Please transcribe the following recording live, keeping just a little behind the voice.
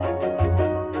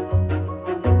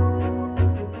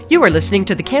You are listening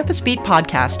to the Campus Beat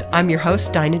podcast. I'm your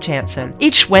host, Dinah Jansen.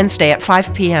 Each Wednesday at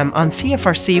 5 p.m. on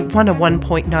CFRC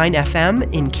 101.9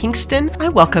 FM in Kingston, I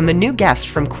welcome a new guest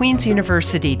from Queen's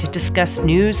University to discuss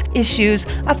news, issues,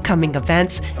 upcoming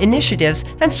events, initiatives,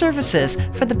 and services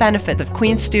for the benefit of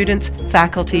Queen's students,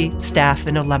 faculty, staff,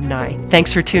 and alumni.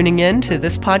 Thanks for tuning in to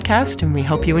this podcast, and we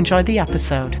hope you enjoy the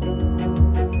episode.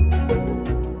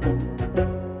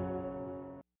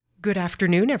 Good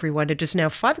afternoon, everyone. It is now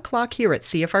 5 o'clock here at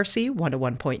CFRC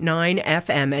 101.9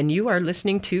 FM, and you are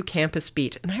listening to Campus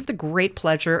Beat. And I have the great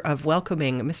pleasure of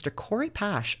welcoming Mr. Corey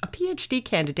Pash, a PhD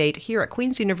candidate here at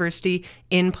Queen's University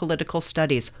in Political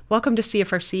Studies. Welcome to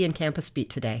CFRC and Campus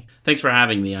Beat today. Thanks for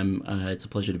having me. It's a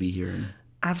pleasure to be here.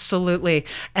 Absolutely.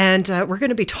 And we're going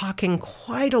to be talking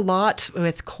quite a lot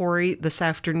with Corey this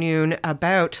afternoon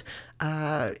about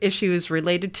issues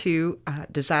related to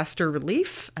disaster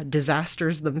relief,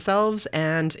 disasters themselves,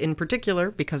 and in particular,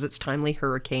 because it's timely,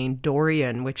 Hurricane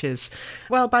Dorian, which is,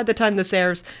 well, by the time this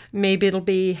airs, maybe it'll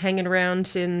be hanging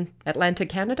around in Atlantic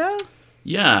Canada?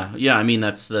 Yeah. I mean,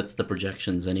 that's the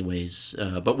projections anyways.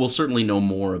 But we'll certainly know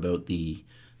more about the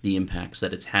impacts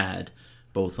that it's had,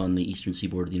 both on the eastern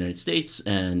seaboard of the United States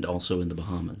and also in the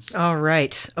Bahamas. All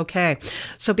right. Okay.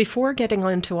 So before getting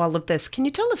into all of this, can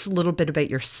you tell us a little bit about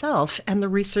yourself and the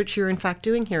research you're in fact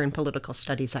doing here in political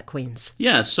studies at Queen's?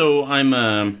 Yeah. So I'm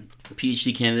a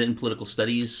PhD candidate in political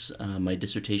studies. My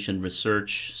dissertation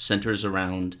research centers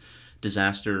around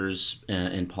disasters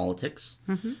and politics.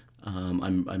 Mm-hmm.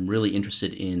 I'm really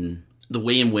interested in the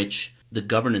way in which the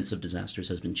governance of disasters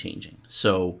has been changing.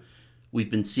 So we've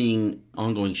been seeing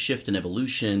ongoing shift and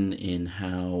evolution in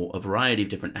how a variety of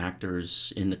different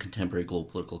actors in the contemporary global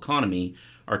political economy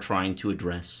are trying to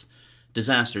address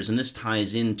disasters. And this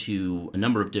ties into a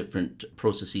number of different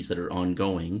processes that are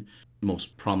ongoing,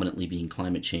 most prominently being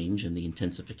climate change and the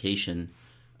intensification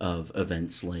of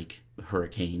events like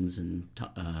hurricanes and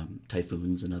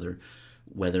typhoons and other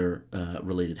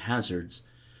weather-related hazards,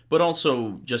 but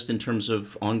also just in terms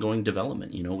of ongoing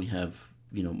development. We have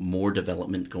more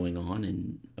development going on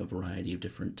in a variety of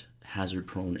different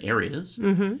hazard-prone areas.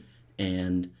 Mm-hmm.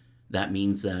 And that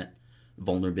means that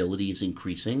vulnerability is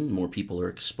increasing. More people are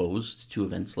exposed to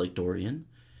events like Dorian.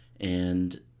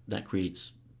 And that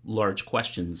creates large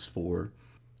questions for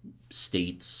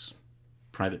states,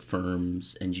 private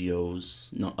firms,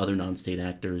 NGOs, other non-state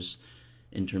actors,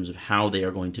 in terms of how they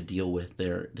are going to deal with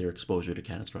their exposure to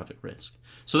catastrophic risk.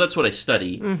 So that's what I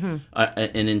study.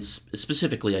 Mm-hmm.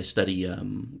 Specifically, I study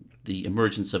the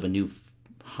emergence of a new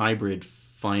hybrid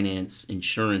finance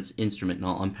insurance instrument, and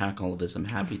I'll unpack all of this. I'm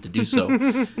happy to do so.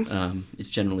 It's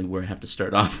generally where I have to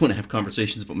start off when I have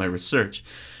conversations about my research,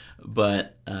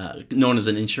 but known as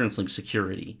an insurance-linked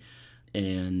security.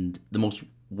 And the most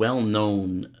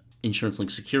well-known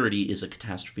insurance-linked security is a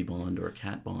catastrophe bond or a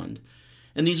cat bond.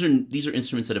 And these are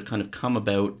instruments that have kind of come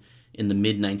about in the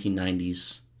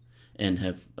mid-1990s and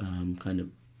have kind of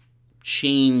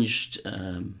changed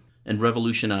and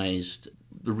revolutionized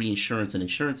the reinsurance and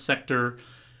insurance sector,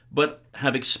 but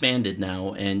have expanded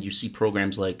now. And you see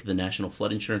programs like the National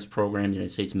Flood Insurance Program, the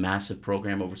United States massive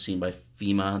program overseen by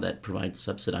FEMA that provides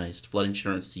subsidized flood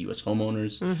insurance to U.S.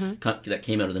 homeowners, mm-hmm. that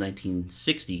came out of the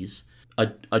 1960s,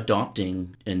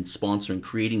 adopting and sponsoring,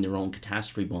 creating their own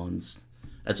catastrophe bonds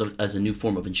as a new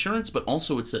form of insurance, but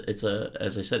also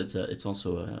it's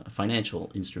also a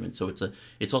financial instrument. So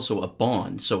it's also a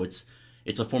bond. So it's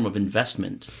a form of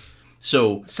investment.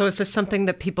 So is this something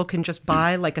that people can just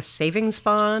buy, like a savings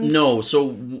bond? No.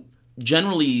 So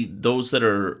generally, those that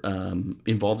are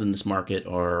involved in this market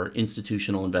are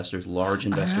institutional investors, large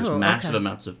investors, massive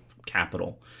amounts of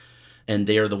capital, and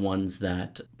they are the ones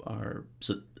that are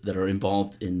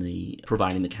involved in the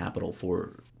providing the capital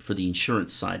for the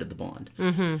insurance side of the bond.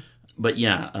 Mm-hmm. But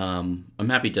yeah, I'm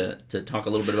happy to talk a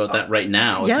little bit about that right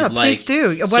now. Yeah, if you'd like. Please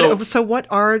do. So what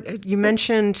are, you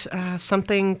mentioned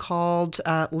something called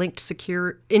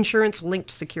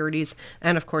insurance-linked securities,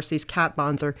 and of course these cat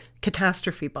bonds or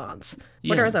catastrophe bonds.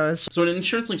 What are those? So an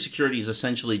insurance-linked security is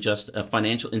essentially just a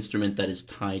financial instrument that is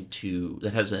tied to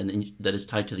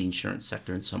the insurance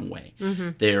sector in some way.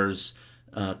 Mm-hmm. There's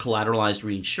collateralized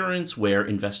reinsurance where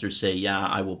investors say, yeah,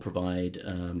 I will provide,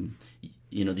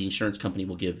 the insurance company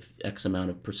will give X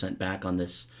amount of percent back on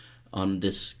this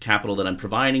capital that I'm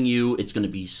providing you. It's going to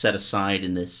be set aside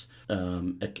in this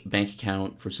bank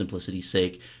account for simplicity's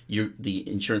sake. The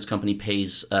insurance company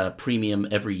pays a premium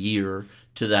every year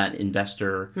to that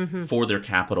investor mm-hmm. for their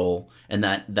capital, and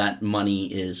that money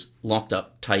is locked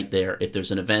up tight there. If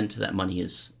there's an event, that money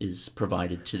is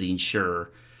provided to the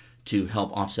insurer to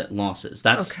help offset losses.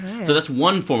 That's Okay. so that's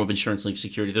one form of insurance-linked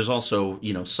security. There's also,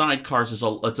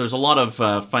 sidecars. There's a lot of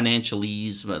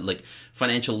financialese, like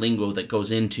financial lingo that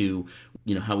goes into,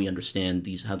 how we understand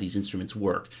how these instruments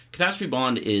work. Catastrophe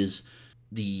bond is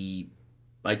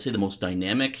I'd say the most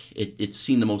dynamic. It's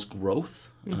seen the most growth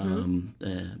in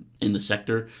the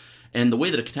sector. And the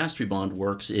way that a catastrophe bond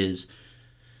works is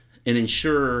an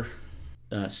insurer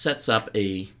sets up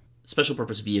a special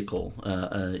purpose vehicle,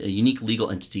 a unique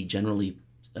legal entity, generally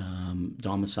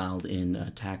domiciled in a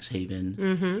tax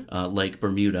haven like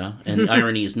Bermuda. And the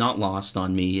irony is not lost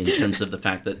on me in terms of the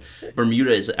fact that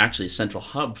Bermuda is actually a central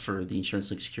hub for the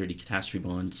insurance-linked security catastrophe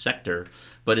bond sector,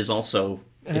 but is also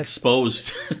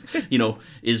exposed,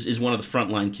 is one of the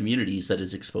frontline communities that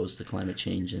is exposed to climate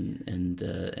change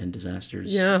and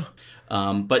disasters. Yeah.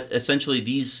 But essentially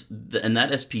that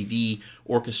SPV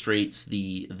orchestrates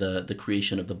the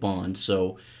creation of the bond.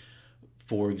 So,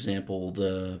 for example,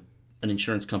 an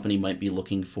insurance company might be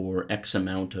looking for X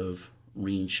amount of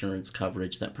reinsurance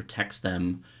coverage that protects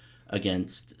them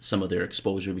against some of their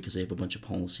exposure because they have a bunch of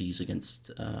policies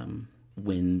against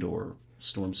wind or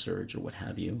storm surge or what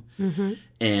have you.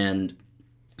 And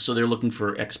so they're looking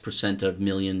for X percent of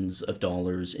millions of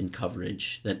dollars in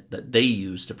coverage that they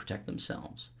use to protect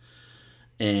themselves.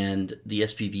 And the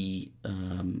SPV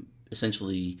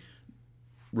essentially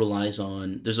relies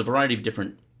on, there's a variety of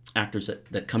different actors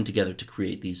that come together to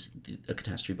create a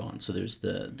catastrophe bond. So there's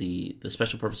the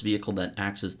special purpose vehicle that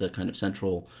acts as the kind of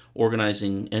central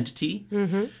organizing entity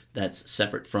that's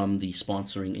separate from the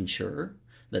sponsoring insurer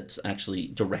that's actually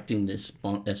directing this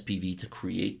SPV to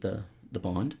create the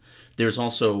bond. There's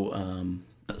also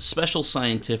special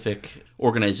scientific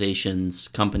organizations,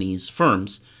 companies,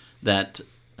 firms that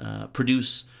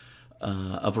produce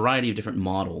a variety of different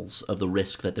models of the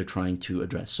risk that they're trying to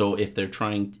address. So if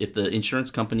the insurance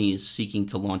company is seeking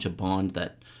to launch a bond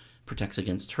that protects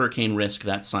against hurricane risk,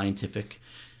 that scientific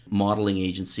modeling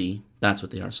agency, that's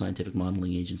what they are, scientific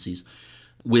modeling agencies,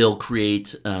 will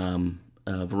create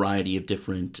a variety of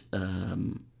different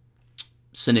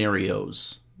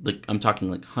scenarios. Like I'm talking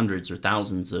like hundreds or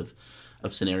thousands of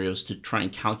scenarios to try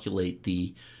and calculate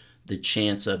the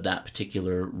chance of that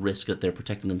particular risk that they're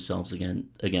protecting themselves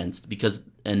against, because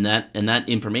that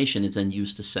information is then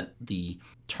used to set the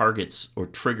targets or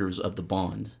triggers of the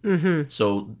bond.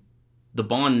 So the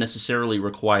bond necessarily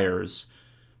requires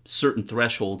certain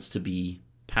thresholds to be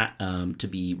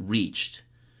reached.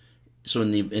 So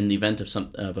in the event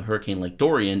of a hurricane like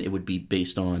Dorian, it would be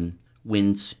based on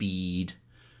wind speed,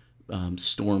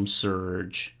 storm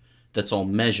surge. That's all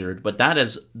measured, but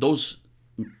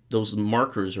those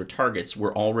markers or targets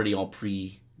were already all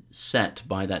pre-set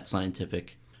by that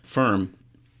scientific firm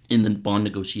in the bond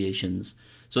negotiations.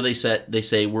 So they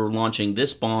say we're launching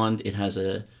this bond. It has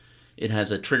a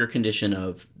trigger condition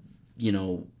of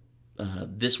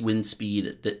this wind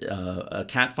speed, a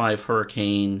Cat 5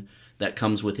 hurricane that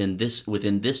comes within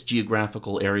this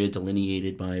geographical area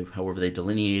delineated by however they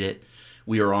delineate it.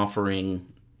 We are offering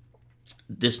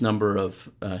this number of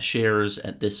shares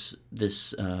at this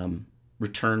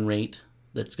return rate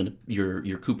that's going to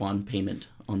your coupon payment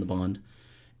on the bond.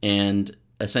 And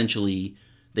essentially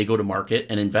they go to market,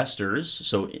 and investors,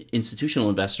 so institutional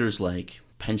investors like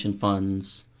pension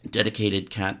funds, dedicated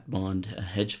cat bond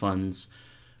hedge funds,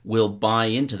 will buy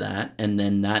into that, and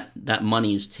then that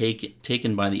money is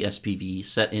taken by the SPV,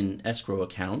 set in escrow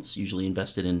accounts, usually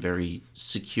invested in very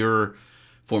secure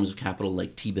forms of capital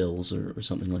like T-bills or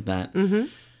something like that.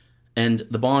 And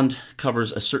the bond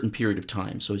covers a certain period of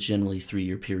time. So it's generally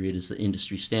 3-year period is the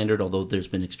industry standard, although there's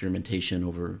been experimentation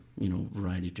over, a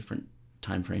variety of different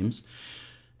time frames.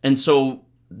 And so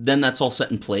then that's all set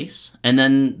in place. And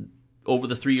then over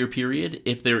the 3-year period,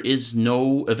 if there is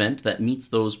no event that meets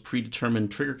those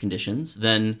predetermined trigger conditions,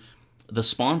 then the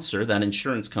sponsor, that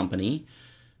insurance company,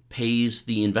 pays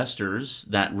the investors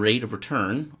that rate of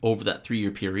return over that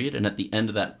 3-year period. And at the end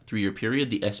of that 3-year period,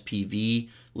 the SPV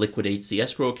liquidates the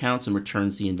escrow accounts and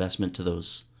returns the investment to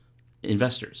those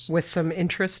investors. With some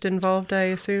interest involved, I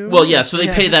assume? Well, yeah, so they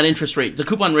pay that interest rate. The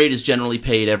coupon rate is generally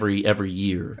paid every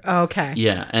year. Okay.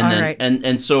 Yeah,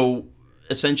 and so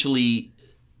essentially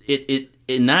it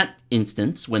in that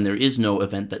instance, when there is no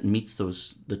event that meets the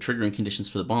triggering conditions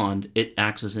for the bond, it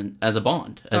acts as a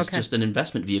bond, as just an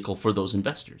investment vehicle for those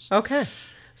investors. Okay.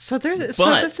 So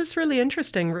this is really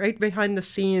interesting. Right behind the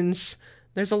scenes,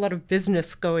 there's a lot of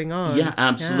business going on. Yeah,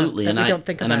 absolutely. And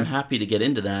I'm happy to get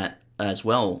into that as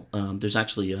well. There's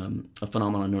actually a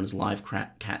phenomenon known as live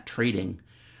cat trading.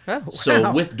 Oh, wow.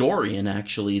 So with Dorian,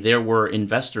 actually, there were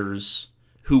investors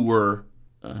who were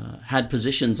had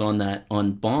positions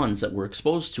on bonds that were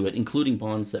exposed to it, including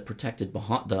bonds that protected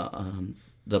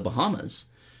the the Bahamas,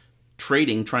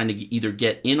 trading, trying to either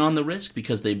get in on the risk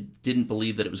because they didn't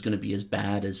believe that it was going to be as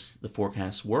bad as the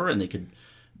forecasts were, and they could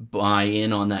buy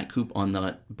in on that on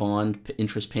that bond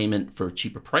interest payment for a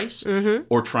cheaper price,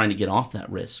 or trying to get off that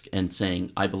risk and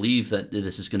saying, I believe that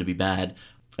this is going to be bad.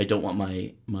 I don't want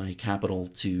my capital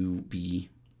to be,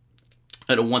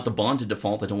 I don't want the bond to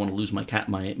default. I don't want to lose my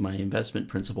investment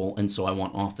principal, and so I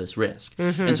want off this risk.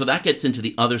 And so that gets into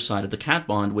the other side of the cat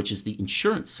bond, which is the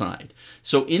insurance side.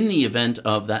 So in the event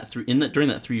of that, during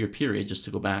that 3-year period, just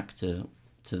to go back to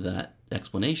that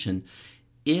explanation,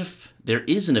 if there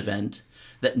is an event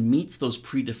that meets those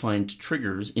predefined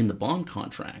triggers in the bond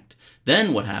contract,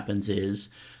 then what happens is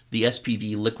the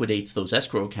SPV liquidates those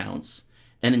escrow accounts,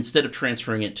 and instead of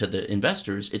transferring it to the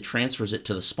investors, it transfers it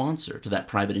to the sponsor, to that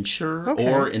private insurer,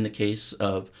 or in the case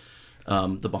of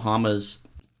the Bahamas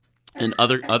and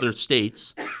other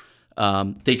states,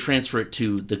 they transfer it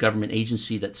to the government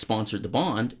agency that sponsored the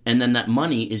bond, and then that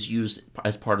money is used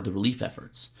as part of the relief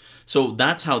efforts. So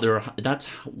that's how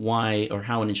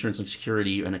how an insurance-linked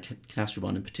security, and a catastrophe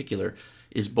bond in particular,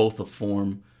 is both a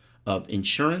form of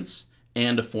insurance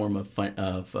and a form of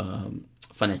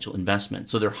financial investment.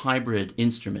 So they're hybrid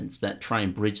instruments that try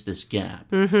and bridge this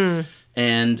gap.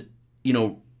 And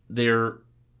they're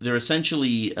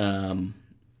essentially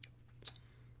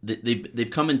they've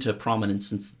come into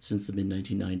prominence since the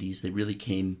mid-1990s. They really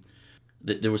came.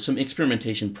 There was some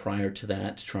experimentation prior to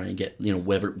that to try and get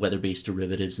weather-based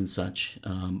derivatives and such,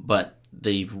 but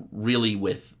they've really,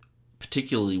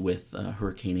 particularly with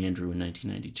Hurricane Andrew in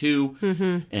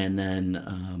 1992, and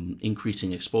then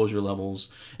increasing exposure levels.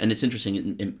 And it's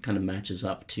interesting, it kind of matches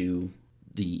up to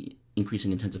the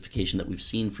increasing intensification that we've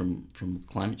seen from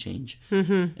climate change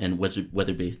and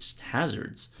weather-based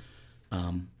hazards.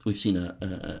 We've seen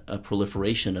a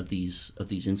proliferation of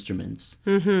these instruments,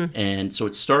 and so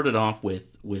it started off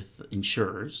with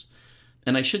insurers.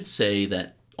 And I should say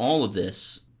that all of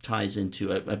this ties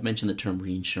into, I've mentioned the term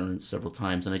reinsurance several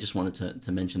times, and I just wanted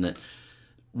to mention that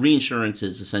reinsurance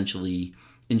is essentially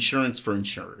insurance for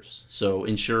insurers. So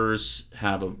insurers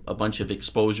have a bunch of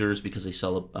exposures because they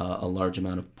sell a large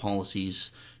amount of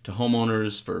policies to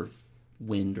homeowners for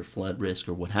wind or flood risk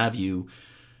or what have you.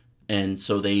 And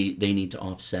so they need to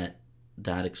offset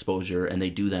that exposure, and they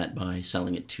do that by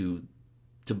selling it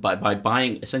by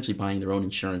buying their own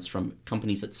insurance from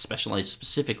companies that specialize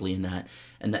specifically in that,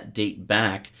 and that date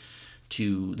back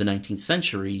to the 19th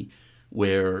century,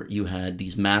 where you had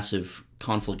these massive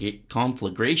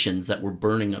conflagrations that were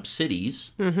burning up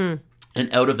cities, and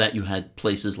out of that you had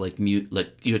places like you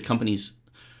had companies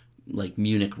like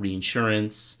Munich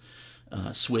Reinsurance,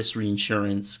 Swiss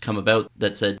Reinsurance come about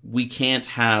that said we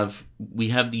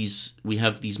have these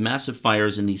massive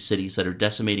fires in these cities that are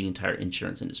decimating entire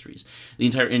insurance industries. The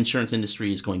entire insurance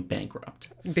industry is going bankrupt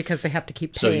because they have to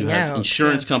keep paying So you have out.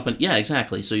 Insurance company, yeah,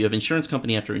 exactly. So you have insurance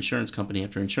company after insurance company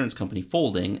after insurance company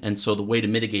folding, and so the way to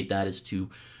mitigate that is to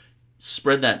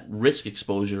spread that risk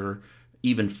exposure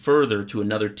even further to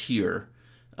another tier.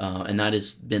 And that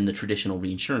has been the traditional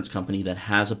reinsurance company that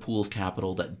has a pool of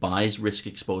capital that buys risk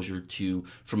exposure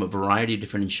from a variety of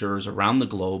different insurers around the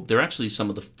globe. They're actually some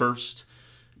of the first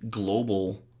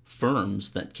global firms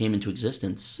that came into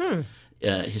existence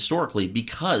historically,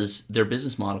 because their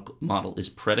business model is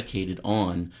predicated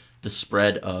on the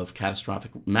spread of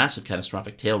massive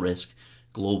catastrophic tail risk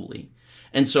globally.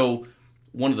 And so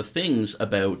one of the things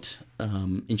about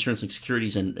insurance-linked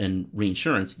securities and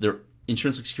reinsurance,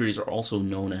 insurance-linked securities are also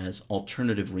known as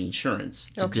alternative reinsurance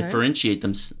to differentiate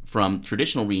them from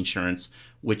traditional reinsurance,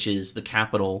 which is the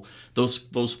capital,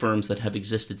 those firms that have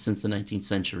existed since the 19th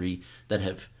century that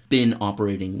have been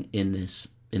operating in this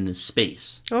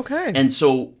space. Okay. And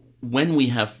so when we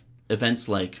have events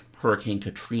like Hurricane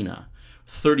Katrina,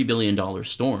 $30 billion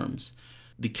storms,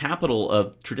 the capital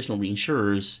of traditional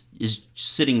reinsurers is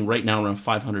sitting right now around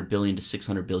 $500 billion to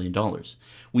 $600 billion.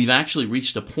 We've actually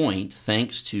reached a point,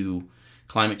 thanks to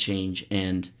climate change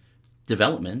and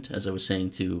development, as I was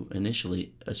saying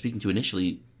speaking to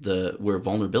initially, where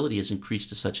vulnerability has increased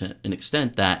to such an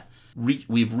extent that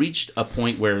we've reached a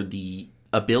point where the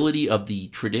ability of the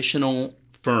traditional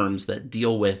firms that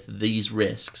deal with these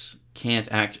risks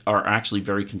are actually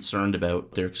very concerned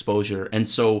about their exposure. And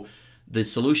so the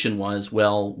solution was,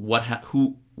 well,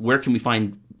 where can we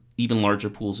find even larger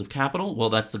pools of capital? Well,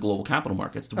 that's the global capital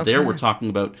markets. Okay. There we're talking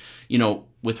about,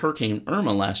 with Hurricane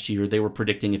Irma last year, they were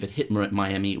predicting if it hit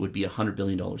Miami, it would be a $100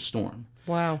 billion storm.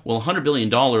 Wow. Well, a $100 billion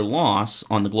loss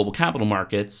on the global capital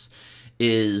markets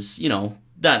is,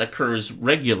 that occurs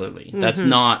regularly. Mm-hmm. That's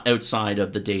not outside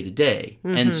of the day-to-day.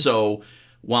 Mm-hmm. And so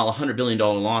while a $100 billion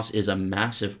loss is a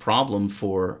massive problem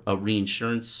for a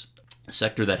reinsurance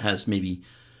sector that has maybe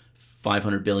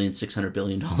 $500 billion, $600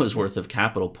 billion worth of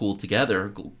capital pooled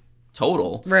together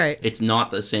total. Right. It's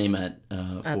not the same at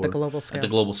the global scale. At the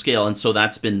global scale, and so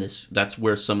that's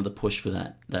where some of the push for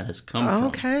that has come from.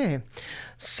 Okay,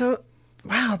 so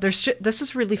wow, this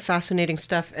is really fascinating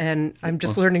stuff, and I'm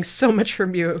just learning so much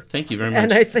from you. Thank you very much.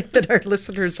 And I think that our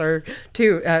listeners are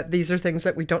too. These are things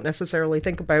that we don't necessarily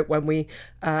think about when we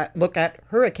look at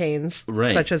hurricanes,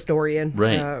 such as Dorian,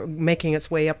 making its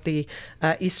way up the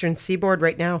eastern seaboard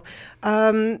right now.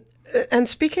 And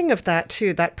speaking of that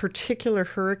too, that particular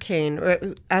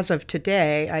hurricane, as of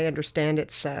today, I understand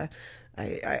it's,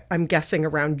 I'm guessing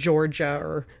around Georgia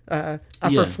or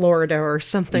upper Florida or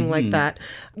something like that.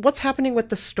 What's happening with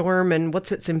the storm, and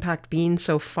what's its impact been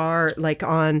so far, like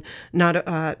on not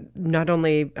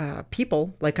only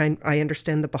people, like I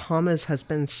understand the Bahamas has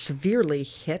been severely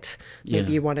hit.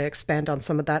 Maybe you want to expand on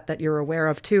some of that you're aware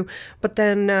of too. But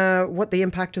then what the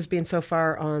impact has been so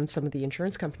far on some of the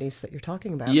insurance companies that you're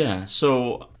talking about. Yeah,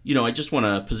 so, I just want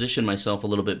to position myself a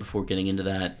little bit before getting into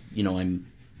that. I'm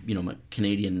a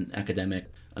Canadian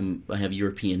academic. I have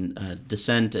European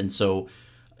descent, and so,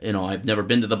 I've never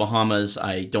been to the Bahamas.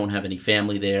 I don't have any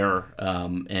family there,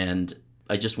 and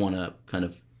I just want to kind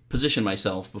of position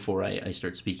myself before I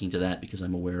start speaking to that, because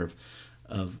I'm aware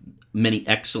of many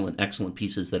excellent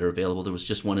pieces that are available. There was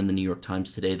just one in the New York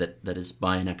Times today that is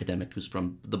by an academic who's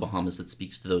from the Bahamas that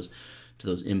speaks to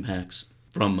those impacts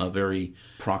from a very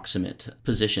proximate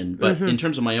position. But in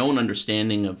terms of my own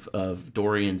understanding of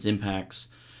Dorian's impacts,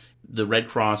 the Red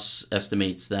Cross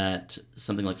estimates that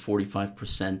something like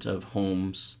 45% of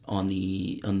homes on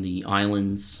the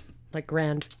islands, like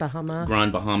Grand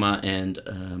Bahama,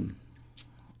 and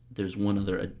there's one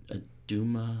other,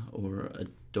 Aduma or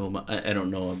Adoma, I don't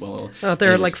know. Well,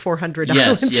 there are like 400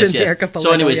 islands in the archipelago.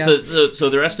 So anyway, so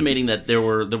they're estimating that there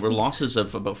were losses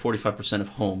of about 45% of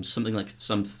homes, something like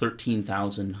some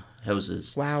 13,000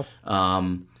 houses. Wow.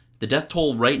 The death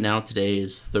toll right now today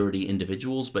is 30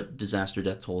 individuals, but disaster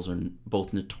death tolls are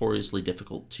both notoriously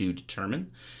difficult to determine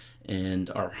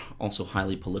and are also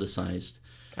highly politicized.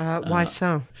 Why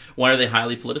so? Why are they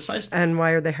highly politicized? And why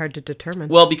are they hard to determine?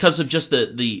 Well, because of just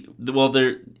if you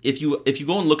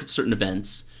go and look at certain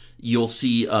events, you'll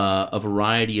see a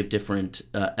variety of different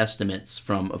estimates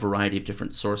from a variety of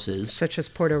different sources, such as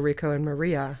Puerto Rico and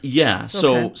Maria. Yeah.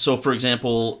 So for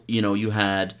example, you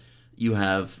have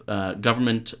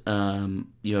government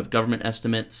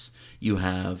estimates. You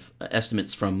have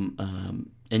estimates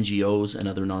from NGOs and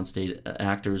other non-state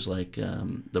actors like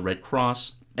the Red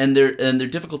Cross, and they're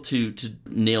difficult to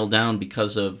nail down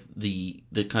because of the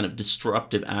kind of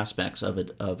disruptive aspects of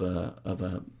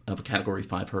a Category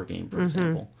 5 hurricane, for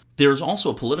example. There's also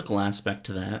a political aspect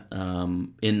to that,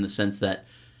 in the sense that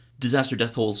disaster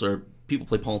death tolls are. People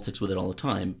play politics with it all the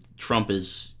time. Trump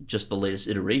is just the latest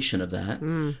iteration of that,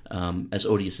 as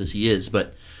odious as he is.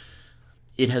 But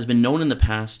it has been known in the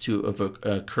past to have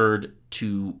occurred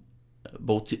to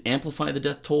both to amplify the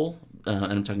death toll,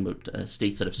 and I'm talking about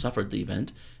states that have suffered the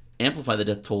event, amplify the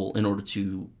death toll in order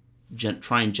to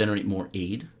try and generate more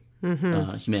aid,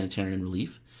 humanitarian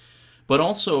relief. But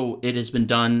also it has been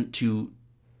done to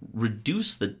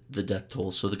reduce the death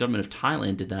toll. So the government of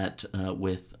Thailand did that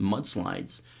with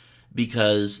mudslides,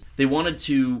 because they wanted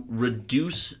to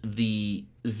reduce the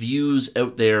views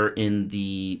out there in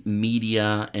the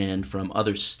media and from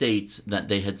other states that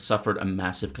they had suffered a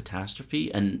massive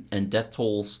catastrophe, and death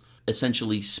tolls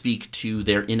essentially speak to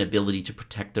their inability to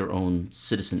protect their own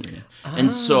citizenry.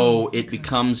 And so it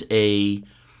becomes a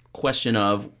question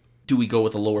of, do we go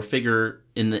with a lower figure?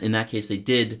 In that case, they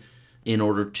did, in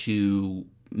order to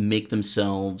make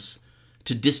themselves,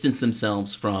 to distance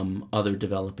themselves from other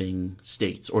developing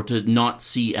states, or to not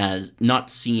seem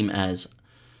as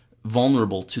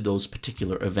vulnerable to those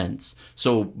particular events.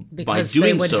 So because by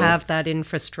doing so, they would have that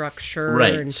infrastructure,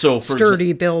 right? And so for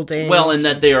sturdy buildings. Well, and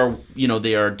that they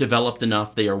are developed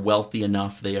enough, they are wealthy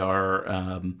enough, they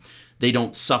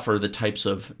don't suffer the types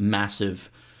of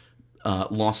massive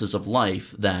losses of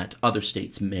life that other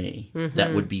states may.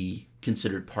 That would be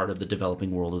considered part of the developing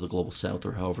world or the global south,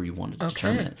 or however you want to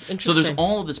determine it. So there's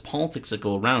all of this politics that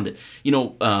go around it.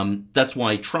 That's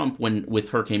why Trump, with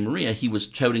Hurricane Maria, he was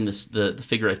touting the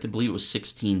figure, I believe it was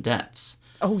 16 deaths.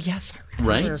 Oh, yes, I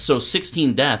remember. Right? So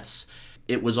 16 deaths,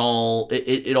 it all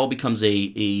becomes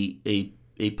a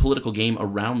political game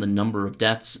around the number of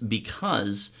deaths,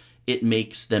 because it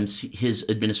makes them, his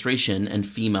administration and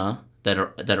FEMA that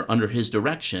are under his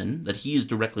direction, that he is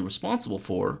directly responsible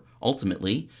for,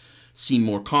 ultimately, seem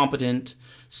more competent,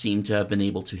 seem to have been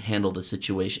able to handle the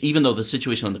situation, even though the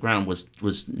situation on the ground was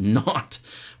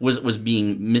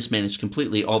being mismanaged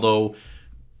completely. Although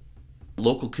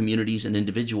local communities and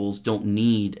individuals don't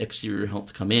need exterior help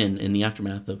to come in. In the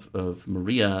aftermath of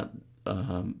Maria,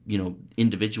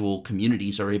 individual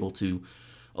communities are able to,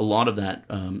 a lot of that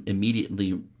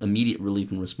immediate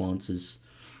relief and responses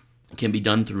can be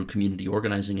done through community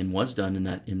organizing, and was done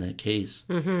in that case.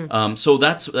 So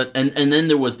that's and then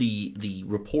there was the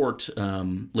report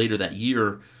later that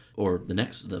year, or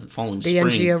the following spring, the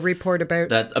NGO report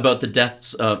about the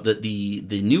deaths,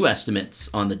 the new estimates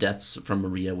on the deaths from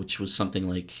Maria, which was something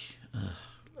like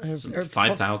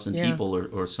 5,000 people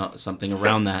or something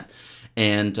around that,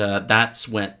 and that's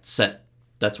what set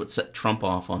Trump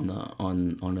off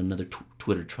on another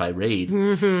Twitter tirade,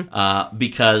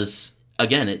 because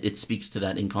again it speaks to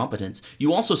that incompetence.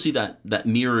 You also see that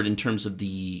mirrored in terms of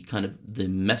the kind of the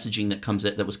messaging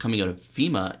that was coming out of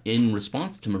FEMA in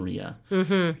response to Maria,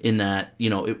 in that,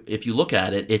 if you look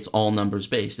at it, it's all numbers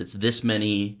based. It's this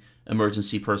many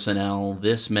emergency personnel,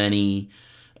 this many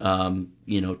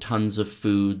tons of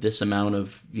food, this amount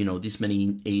of, this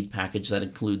many aid package that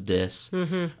include this,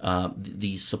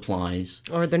 these supplies.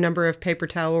 Or the number of paper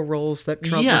towel rolls that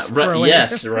Trump was throwing.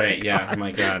 Yes, right, yeah, oh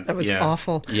my God. That was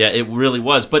awful. Yeah, it really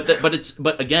was. But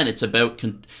again, it's about,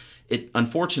 it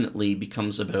unfortunately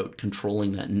becomes about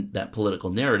controlling that political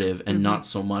narrative, and not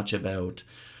so much about,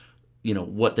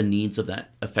 what the needs of that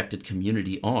affected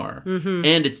community are.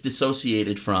 And it's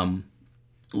dissociated from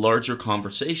larger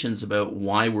conversations about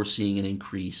why we're seeing an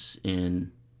increase in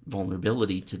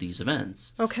vulnerability to these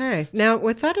events. Okay. Now,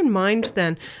 with that in mind,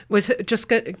 then, with just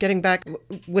getting back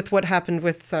with what happened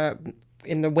with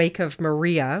in the wake of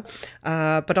Maria,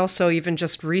 but also even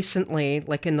just recently,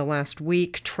 like in the last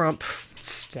week, Trump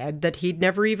said that he'd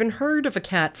never even heard of a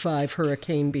Cat 5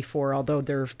 hurricane before, although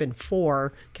there have been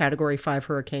 4 Category 5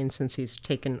 hurricanes since he's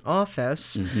taken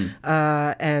office.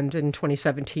 And in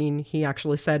 2017, he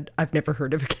actually said, I've never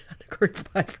heard of a Category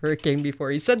 5 hurricane before.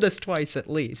 He said this twice at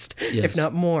least, if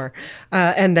not more.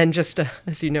 And then just,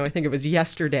 as you know, I think it was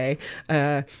yesterday,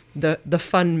 the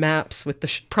fun maps with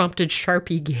the prompted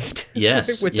Sharpie gate.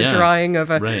 Yes. With the drawing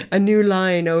of a new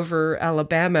line over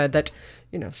Alabama that,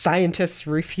 scientists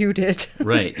refuted.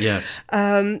 Right, yes.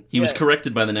 He was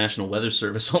corrected by the National Weather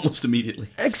Service almost immediately.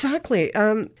 Exactly.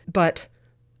 But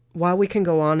while we can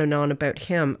go on and on about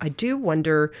him, I do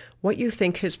wonder what you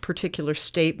think his particular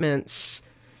statements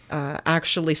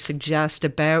actually suggest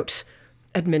about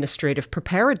administrative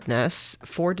preparedness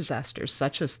for disasters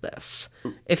such as this.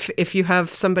 If you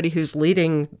have somebody who's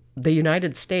leading the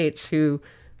United States who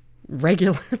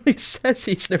regularly says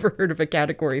he's never heard of a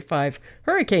Category 5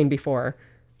 hurricane before,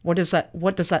 what does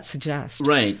that suggest?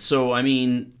 Right. So, I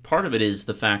mean, part of it is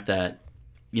the fact that,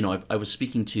 I was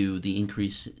speaking to the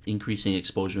increasing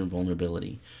exposure and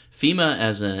vulnerability. FEMA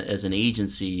as an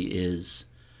agency is,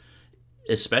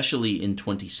 especially in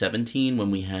 2017 when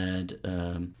we had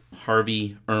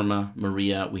Harvey, Irma,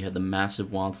 Maria, we had the massive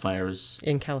wildfires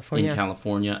in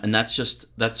California. And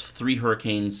that's 3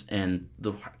 hurricanes and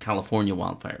the California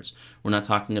wildfires. We're not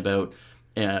talking about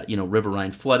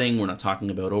riverine flooding. We're not talking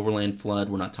about overland flood.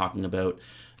 We're not talking about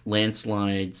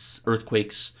landslides,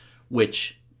 earthquakes,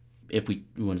 which, if we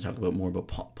want to talk about more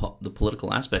about the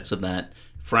political aspects of that,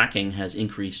 fracking has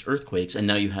increased earthquakes, and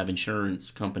now you have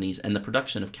insurance companies and the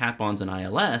production of cat bonds and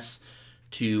ILS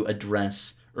to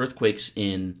address earthquakes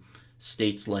in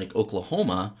states like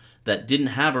Oklahoma that didn't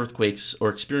have earthquakes or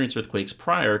experience earthquakes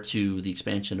prior to the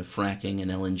expansion of fracking and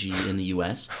LNG in the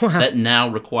U.S. that now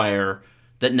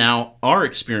are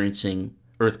experiencing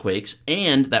earthquakes,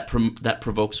 and that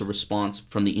provokes a response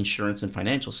from the insurance and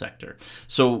financial sector.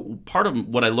 So part of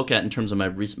what I look at in terms of my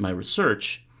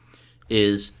research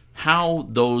is how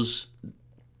those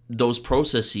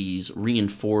processes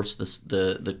reinforce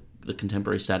the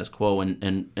contemporary status quo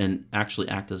and actually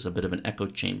act as a bit of an echo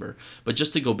chamber. But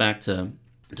just to go back to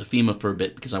FEMA for a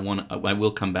bit, because I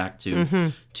will come back to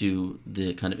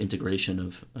the kind of integration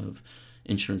of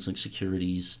insurance-linked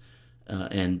securities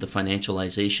and the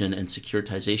financialization and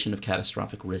securitization of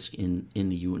catastrophic risk in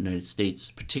the United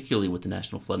States, particularly with the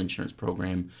National Flood Insurance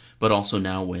Program, but also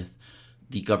now with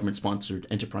the government-sponsored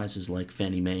enterprises like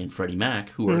Fannie Mae and Freddie Mac,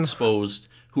 who are exposed,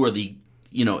 who are the,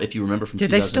 if you remember from 2008.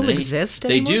 Do they still exist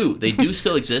anymore? They do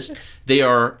still exist. They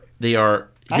are.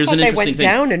 Here's an interesting thing. They went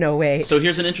down in 2008. So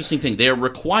here's an interesting thing. They are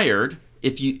required,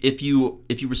 if you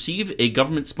receive a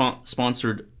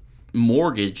government-sponsored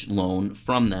mortgage loan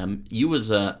from them, you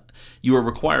are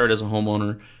required as a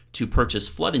homeowner to purchase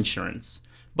flood insurance.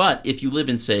 But if you live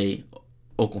in, say,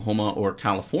 Oklahoma or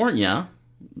California,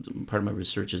 part of my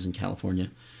research is in California,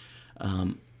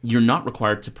 you're not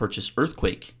required to purchase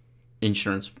earthquake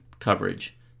insurance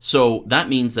coverage. So that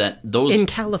means that those... In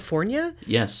California?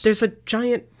 Yes. There's a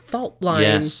giant fault line.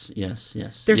 Yes.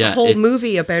 There's a whole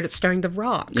movie about it starring The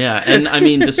Rock. Yeah, and I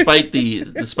mean, despite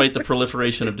the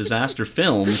proliferation of disaster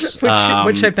films,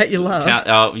 which I bet you love.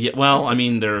 Well, I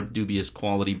mean, they're of dubious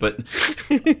quality, but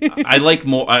I like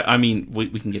more. I mean,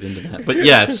 we can get into that, but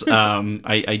yes,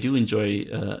 I do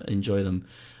enjoy them.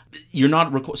 You're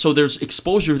not so there's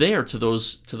exposure there to the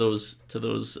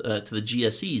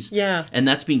GSEs, yeah, and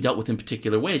that's being dealt with in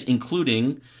particular ways,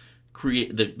 including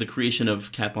the creation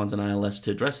of cat bonds and ILS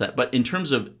to address that. But in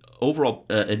terms of overall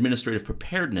administrative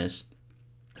preparedness,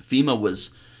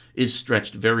 FEMA is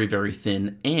stretched very, very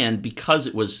thin, and because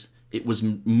it was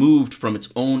moved from its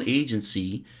own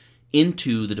agency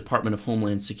into the Department of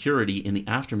Homeland Security in the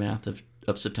aftermath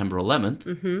of September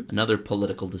 11th, another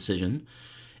political decision.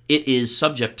 It is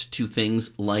subject to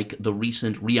things like the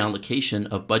recent reallocation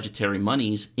of budgetary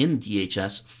monies in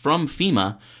DHS from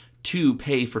FEMA to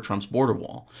pay for Trump's border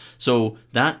wall. So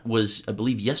that was, I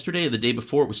believe, yesterday or the day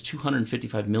before, it was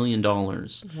 $255 million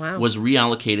was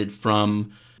reallocated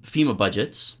from FEMA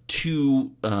budgets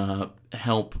to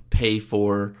help pay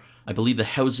for, I believe, the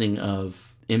housing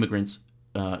of immigrants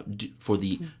for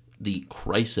the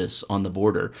crisis on the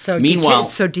border. So meanwhile,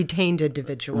 detained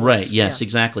individuals. Right, yes,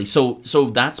 exactly. So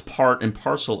that's part and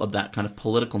parcel of that kind of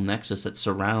political nexus that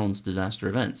surrounds disaster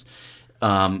events.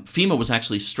 FEMA was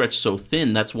actually stretched so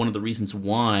thin, that's one of the reasons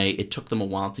why it took them a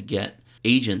while to get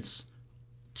agents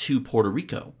to Puerto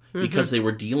Rico, because they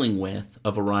were dealing with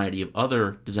a variety of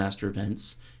other disaster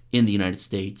events in the United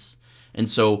States. And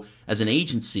so as an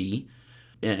agency,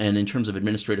 and in terms of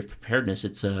administrative preparedness,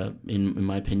 it's in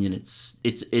my opinion, it's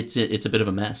a bit of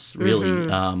a mess,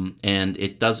 really, and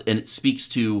it speaks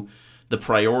to the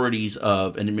priorities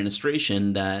of an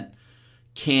administration that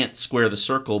can't square the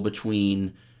circle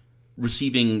between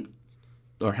receiving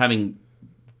or having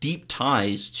deep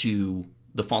ties to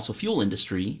the fossil fuel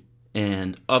industry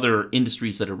and other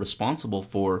industries that are responsible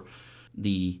for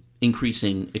the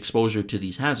increasing exposure to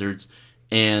these hazards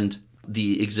and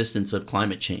the existence of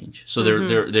climate change. So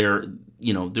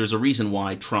there's a reason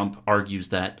why Trump argues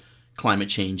that climate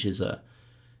change is a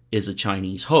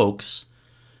Chinese hoax,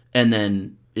 and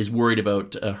then is worried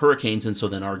about hurricanes, and so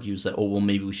then argues that,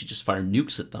 maybe we should just fire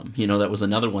nukes at them. That was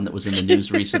another one that was in the news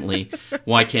recently.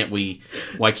 Why can't we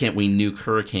nuke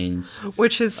hurricanes?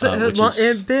 Which has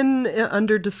been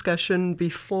under discussion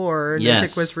before, and I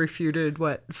think was refuted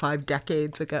 5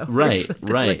 decades ago, right?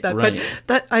 Like that. Right. But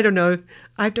that I don't know.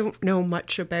 I don't know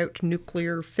much about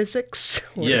nuclear physics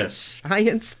or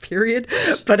science, period.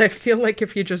 But I feel like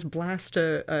if you just blast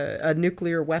a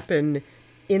nuclear weapon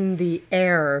in the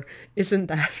air, isn't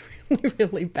that really,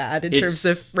 really bad in terms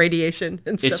of radiation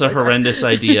and stuff? It's a horrendous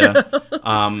idea.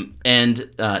 And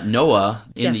NOAA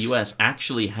in the U.S.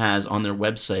 actually has on their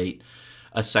website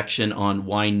a section on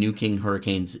why nuking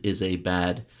hurricanes is a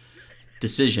bad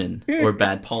decision or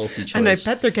bad policy choice. And I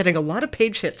bet they're getting a lot of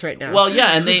page hits right now. Well,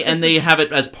 yeah, and they have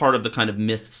it as part of the kind of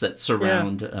myths that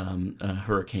surround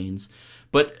hurricanes.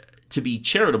 But to be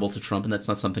charitable to Trump, and that's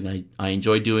not something I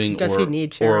enjoy doing. Does he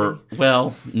need charity?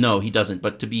 Well, no, he doesn't.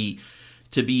 But to be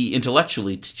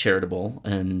intellectually charitable,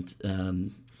 and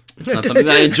it's not something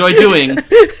that I enjoy doing.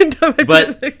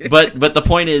 But the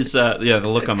point is, the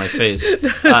look on my face.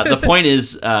 The point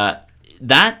is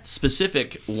that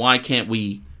specific why can't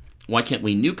we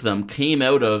nuke them came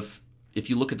out of, if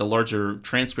you look at the larger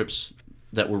transcripts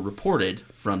that were reported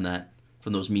from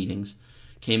those meetings,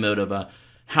 came out of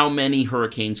how many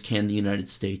hurricanes can the United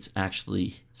States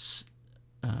actually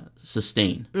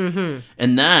sustain?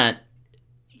 And that,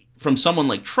 from someone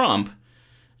like Trump,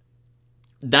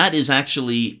 that is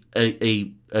actually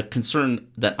a concern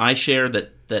that I share,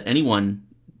 that anyone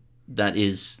that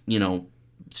is,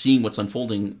 seeing what's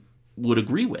unfolding would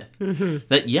agree with.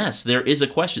 That yes, there is a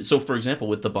question. So, for example,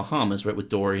 with the Bahamas, right, with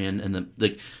Dorian, and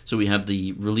so we have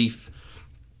the relief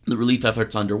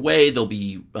efforts underway. There'll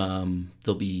be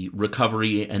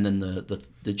recovery, and then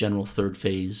the general third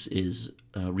phase is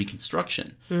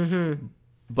reconstruction.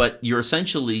 But you're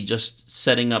essentially just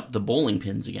setting up the bowling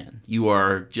pins again. You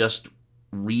are just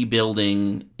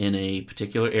rebuilding in a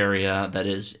particular area that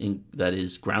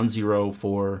is ground zero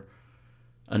for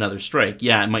another strike.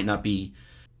 Yeah, it might not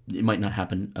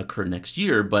occur next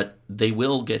year, but they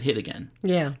will get hit again.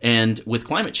 Yeah. And with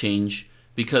climate change,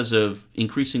 because of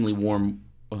increasingly warm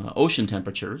ocean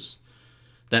temperatures,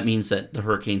 that means that the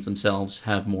hurricanes themselves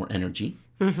have more energy.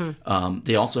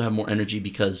 They also have more energy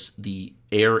because the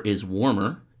air is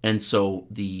warmer, and so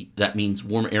that means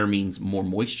warmer air means more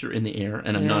moisture in the air.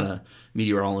 And I'm not a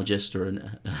meteorologist or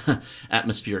an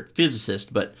atmospheric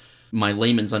physicist, but my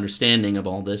layman's understanding of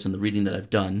all this and the reading that I've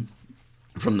done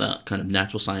from the kind of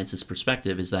natural sciences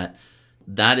perspective is that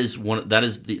that is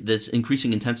this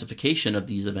increasing intensification of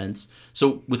these events.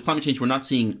 So with climate change, we're not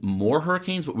seeing more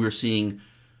hurricanes, but we're seeing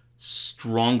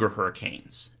stronger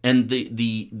hurricanes. And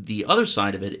the other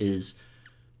side of it is,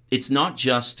 it's not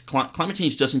just climate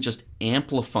change doesn't just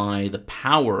amplify the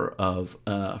power of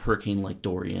a hurricane like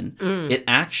Dorian. It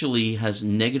actually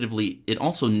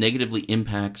also negatively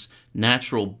impacts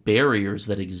natural barriers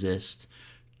that exist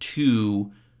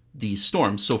to these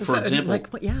storms. So, for example,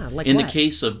 in the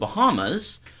case of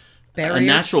Bahamas, a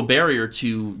natural barrier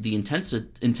to the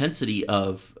intensity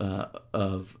of a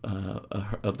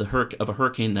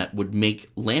hurricane that would make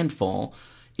landfall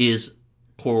is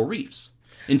coral reefs.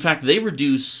 In fact, they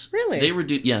reduce. Really?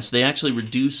 They actually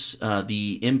reduce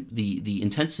the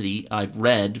intensity. I've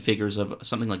read figures of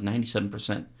something like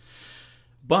 97%.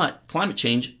 But climate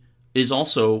change is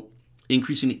also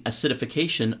increasing the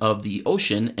acidification of the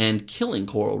ocean and killing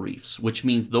coral reefs, which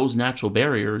means those natural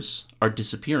barriers are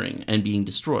disappearing and being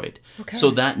destroyed. Okay.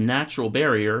 So that natural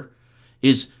barrier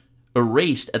is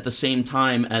erased at the same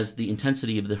time as the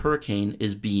intensity of the hurricane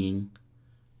is being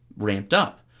ramped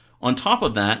up. On top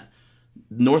of that,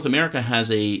 North America has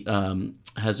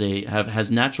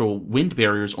natural wind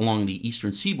barriers along the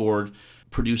eastern seaboard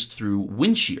produced through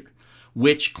wind shear,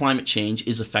 which climate change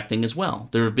is affecting as well.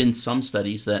 There have been some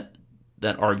studies that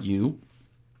argue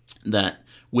that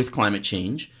with climate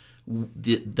change,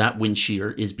 that wind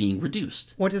shear is being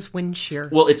reduced. What is wind shear?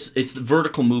 Well, it's the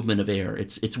vertical movement of air.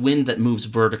 It's wind that moves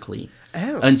vertically.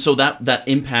 Oh. And so that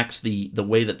impacts the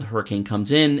way that the hurricane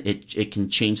comes in. It can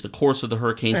change the course of the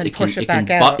hurricanes. And push it back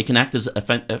out. It can act as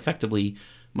effectively.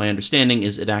 My understanding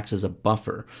is it acts as a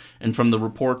buffer. And from the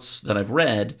reports that I've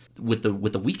read, with the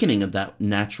weakening of that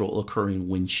natural occurring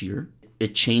wind shear,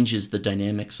 it changes the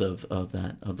dynamics of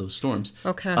those storms.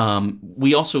 Okay.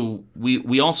 We also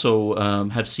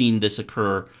have seen this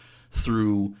occur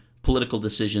through political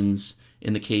decisions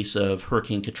in the case of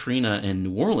Hurricane Katrina and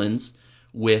New Orleans,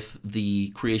 with the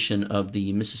creation of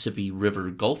the Mississippi River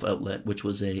Gulf Outlet, which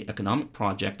was an economic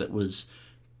project that was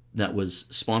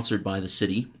sponsored by the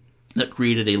city, that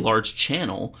created a large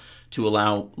channel to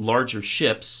allow larger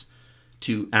ships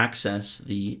to access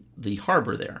the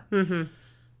harbor there. Mm-hmm.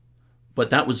 But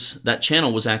that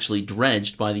channel was actually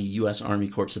dredged by the U.S. Army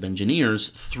Corps of Engineers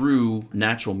through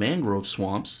natural mangrove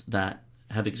swamps that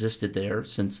have existed there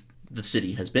since the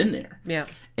city has been there. Yeah.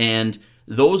 And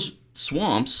those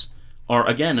swamps are,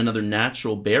 again, another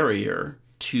natural barrier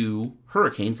to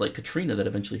hurricanes like Katrina that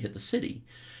eventually hit the city.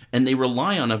 And they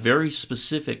rely on a very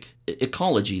specific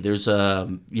ecology. There's there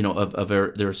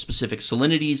are specific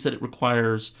salinities that it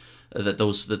requires that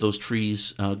those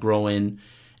trees grow in,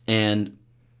 and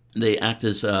they act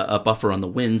as a buffer on the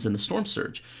winds and the storm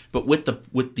surge. But with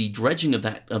the dredging of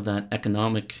the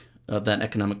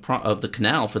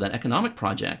canal for that economic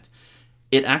project,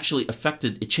 it actually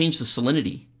changed the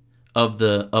salinity of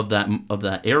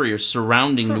that area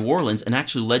surrounding New Orleans, and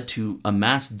actually led to a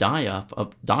mass die off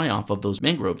of those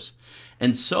mangroves.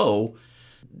 And so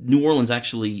New Orleans,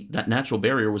 that natural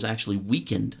barrier was actually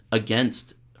weakened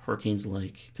against hurricanes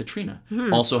like Katrina.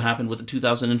 Also happened with the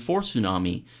 2004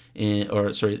 tsunami,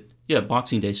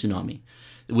 Boxing Day tsunami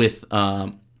with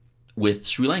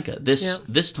Sri Lanka.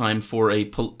 This time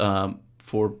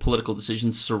for political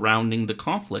decisions surrounding the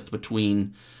conflict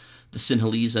between the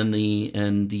Sinhalese and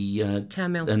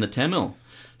the Tamil.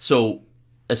 So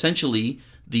essentially,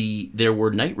 there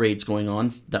were night raids going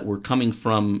on that were coming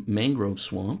from mangrove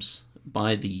swamps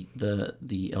by the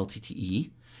LTTE,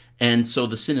 and so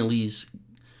the Sinhalese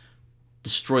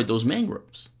destroyed those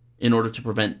mangroves in order to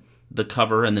prevent the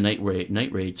cover and the night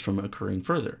raids from occurring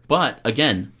further. But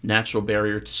again, natural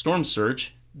barrier to storm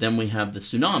surge. Then we have the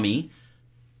tsunami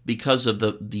because of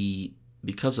the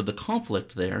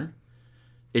conflict there.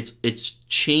 It's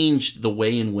changed the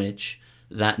way in which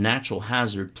that natural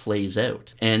hazard plays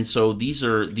out. And so these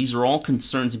are all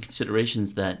concerns and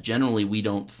considerations that generally we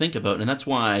don't think about. And that's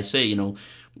why I say,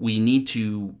 we need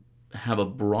to have a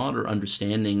broader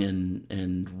understanding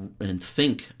and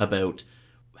think about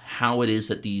how it is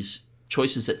that these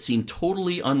choices that seem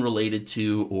totally unrelated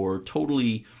to or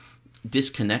totally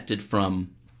disconnected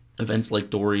from events like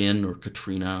Dorian or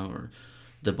Katrina or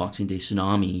the Boxing Day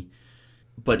tsunami,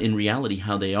 but in reality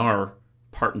how they are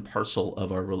part and parcel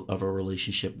of our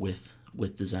relationship with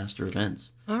disaster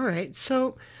events. All right.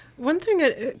 So one thing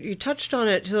you touched on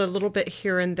it a little bit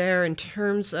here and there in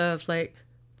terms of like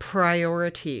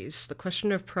priorities, the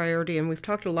question of priority, and we've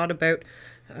talked a lot about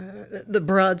the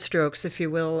broad strokes, if you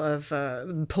will, of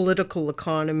political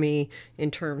economy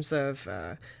in terms of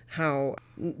how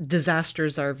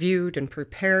disasters are viewed and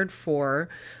prepared for.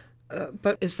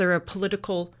 But is there a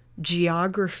political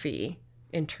geography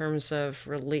in terms of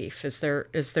relief?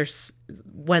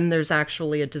 When there's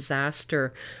actually a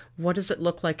disaster, what does it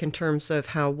look like in terms of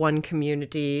how one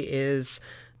community is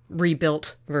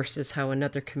rebuilt versus how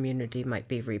another community might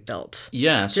be rebuilt?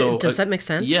 Yeah. So Does that make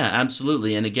sense? Yeah,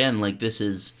 absolutely. And again, like this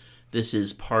is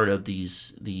part of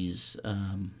these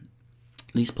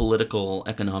political,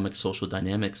 economic, social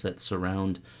dynamics that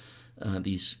surround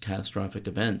these catastrophic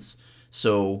events.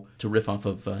 So to riff off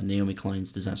of Naomi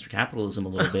Klein's disaster capitalism a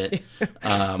little bit,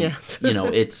 Yes.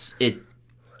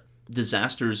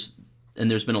 disasters, and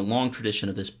there's been a long tradition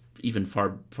of this, even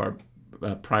far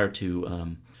prior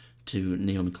to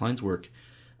Naomi Klein's work.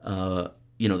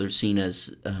 They're seen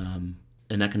as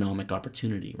an economic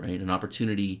opportunity, right? An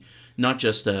opportunity, not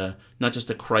just a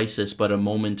crisis, but a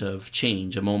moment of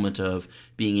change, a moment of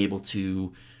being able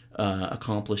to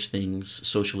accomplish things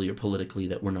socially or politically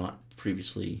that were not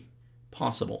previously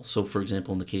possible. So, for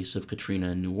example, in the case of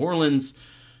Katrina in New Orleans,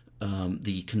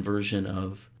 the conversion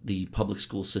of the public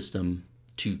school system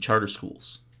to charter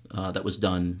schools that was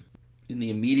done in the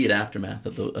immediate aftermath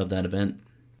of that event,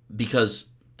 because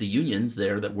the unions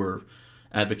there that were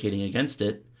advocating against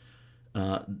it,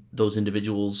 those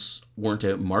individuals weren't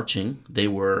out marching. They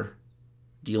were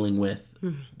dealing with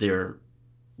their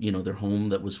home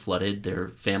that was flooded, their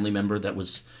family member that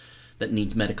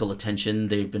needs medical attention.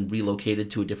 They've been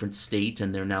relocated to a different state,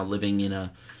 and they're now living in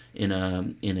a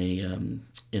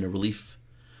relief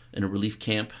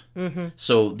camp. Mm-hmm.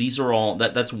 So these are all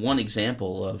that's one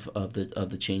example of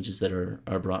the changes that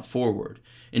are brought forward.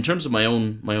 In terms of my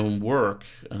own work,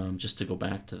 just to go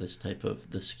back to this type of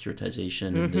the securitization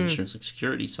and the intrinsic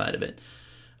security side of it,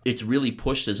 it's really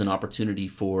pushed as an opportunity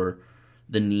for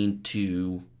the need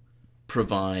to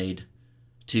provide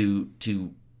to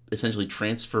essentially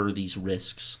transfer these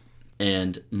risks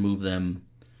and move them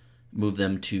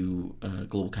to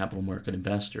global capital market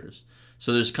investors.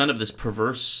 So there's kind of this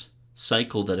perverse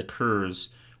cycle that occurs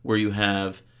where you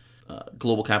have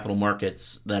global capital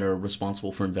markets that are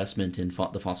responsible for investment in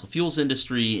the fossil fuels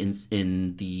industry,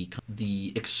 in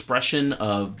the expression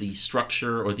of the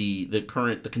structure or the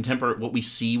contemporary, what we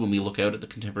see when we look out at the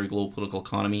contemporary global political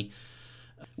economy.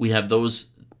 We have those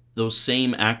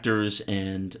same actors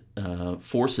and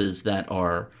forces that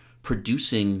are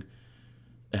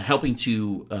helping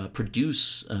to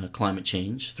produce climate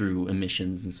change through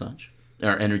emissions and such,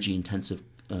 our energy-intensive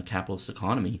capitalist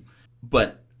economy,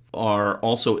 but are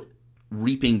also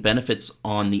reaping benefits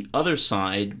on the other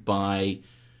side by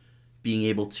being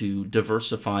able to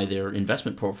diversify their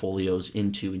investment portfolios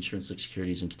into intrinsic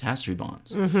securities and catastrophe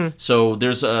bonds. Mm-hmm. So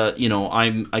there's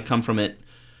I come from it,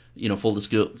 full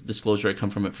disclosure, I come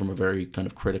from it from a very kind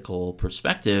of critical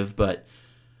perspective, but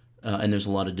and there's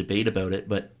a lot of debate about it,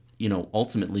 but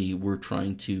ultimately we're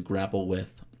trying to grapple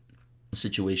with a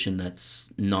situation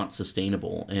that's not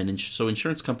sustainable. And so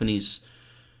insurance companies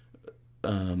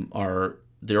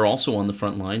they're also on the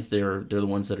front lines. They're the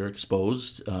ones that are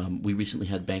exposed. We recently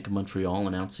had Bank of Montreal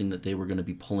announcing that they were going to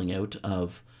be pulling out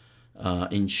of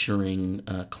insuring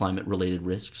climate-related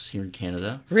risks here in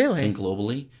Canada. Really? And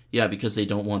globally. Yeah, because they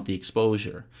don't want the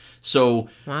exposure. So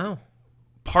wow.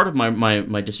 Part of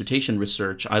my dissertation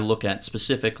research, I look at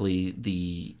specifically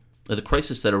the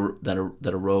crisis that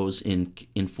arose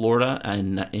in Florida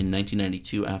in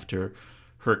 1992 after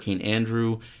Hurricane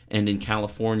Andrew, and in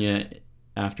California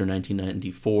after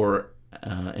 1994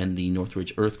 and the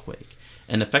Northridge earthquake.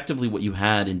 And effectively what you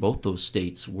had in both those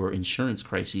states were insurance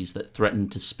crises that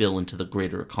threatened to spill into the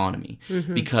greater economy.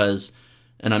 Mm-hmm. Because,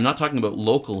 and I'm not talking about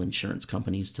local insurance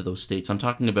companies to those states, I'm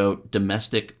talking about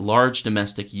large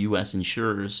domestic U.S.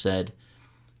 insurers said,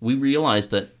 we realize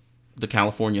that the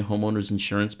California homeowners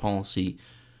insurance policy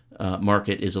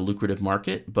market is a lucrative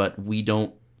market, but we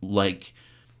don't like...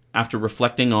 After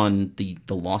reflecting on the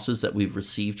losses that we've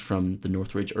received from the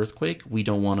Northridge earthquake, we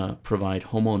don't want to provide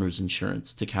homeowners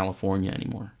insurance to California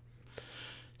anymore.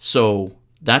 So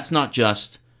that's not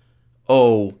just,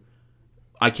 I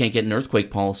can't get an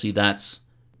earthquake policy. That's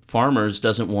Farmers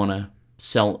doesn't want to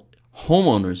sell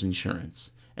homeowners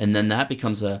insurance. And then that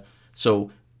becomes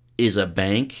is a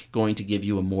bank going to give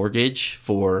you a mortgage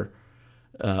for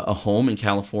a home in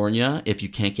California if you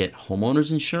can't get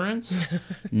homeowners insurance?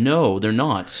 No, they're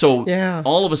not. So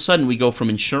all of a sudden we go from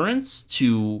insurance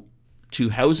to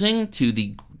housing to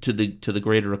the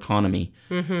greater economy.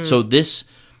 Mm-hmm. So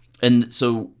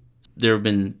there have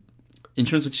been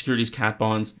intrinsic securities, cat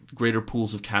bonds, greater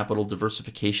pools of capital,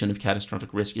 diversification of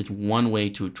catastrophic risk. It's one way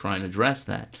to try and address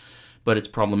that, but it's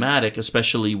problematic,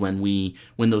 especially when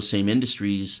those same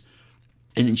industries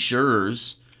and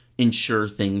insurers insure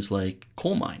things like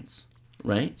coal mines,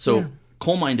 right? So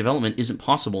coal mine development isn't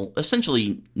possible.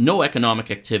 Essentially, no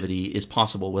economic activity is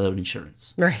possible without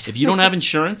insurance. Right. If you don't have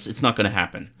insurance, it's not going to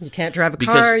happen. You can't drive a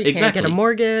car, you can't get a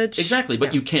mortgage. Exactly,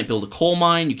 but you can't build a coal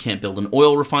mine, you can't build an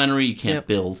oil refinery, you can't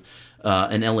build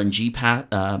an LNG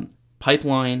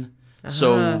pipeline.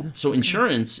 So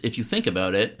insurance, if you think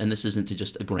about it, and this isn't to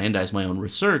just aggrandize my own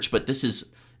research, but this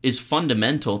is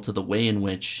fundamental to the way in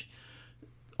which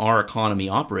our economy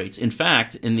operates. In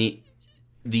fact, in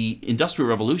the Industrial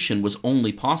Revolution was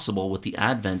only possible with the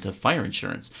advent of fire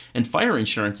insurance. And fire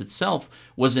insurance itself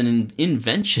was an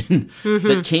invention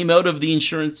that came out of the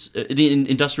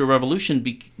Industrial Revolution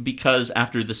because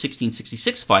after the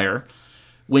 1666 fire,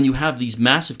 when you have these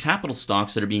massive capital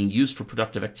stocks that are being used for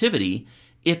productive activity,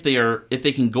 if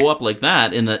they can go up like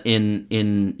that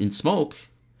in smoke,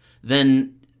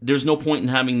 then there's no point in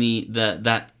having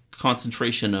that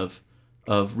concentration of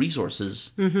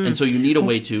resources, and so you need a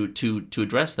way to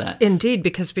address that. Indeed,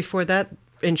 because before that,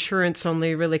 insurance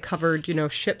only really covered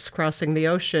ships crossing the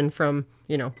ocean from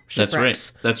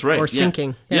shipwrecks. That's right. Or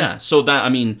sinking. Yeah. So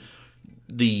that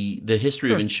the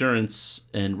history of insurance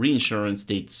and reinsurance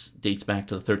dates back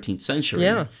to the 13th century.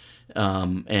 Yeah.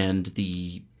 And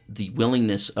the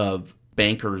willingness of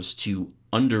bankers to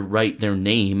underwrite their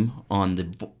name on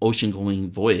the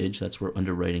ocean-going voyage. That's where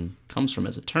underwriting comes from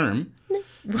as a term.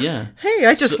 Yeah. Hey,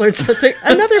 I just learned something.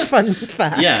 Another fun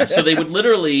fact. Yeah, so they would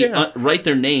literally write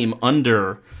their name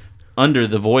under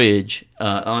the voyage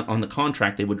on the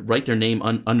contract. They would write their name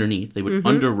underneath. They would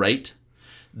underwrite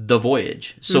the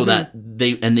voyage so that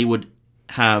they would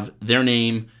have their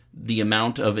name, the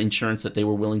amount of insurance that they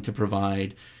were willing to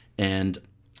provide, and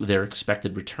their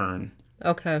expected return.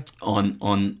 Okay. On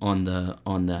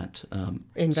that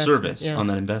service, on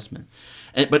that investment,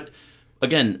 but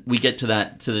again, we get to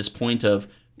this point of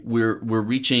we're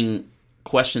reaching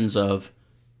questions of,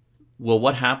 well,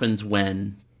 what happens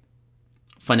when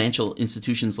financial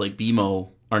institutions like BMO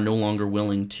are no longer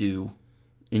willing to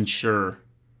insure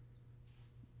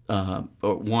or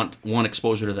want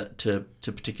exposure to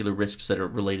particular risks that are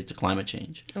related to climate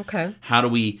change? Okay. How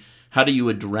do you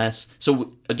address?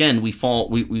 So again, we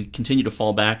continue to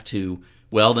fall back to,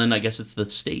 well, then I guess it's the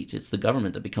state, it's the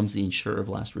government that becomes the insurer of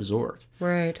last resort.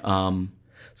 Right.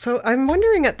 So I'm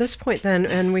wondering at this point then,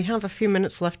 and we have a few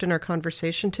minutes left in our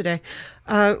conversation today,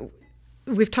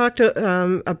 we've talked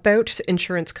about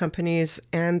insurance companies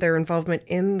and their involvement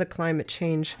in the climate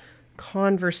change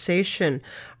conversation.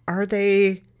 Are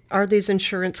these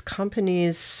insurance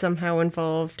companies somehow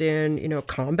involved in,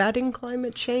 combating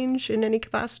climate change in any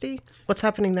capacity? What's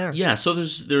happening there? Yeah, so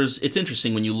it's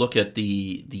interesting when you look at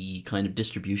the kind of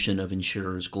distribution of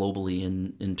insurers globally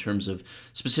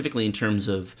specifically in terms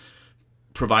of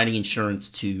providing insurance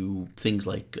to things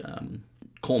like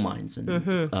coal mines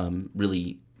and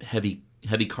really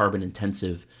heavy carbon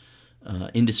intensive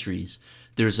industries.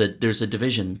 There's a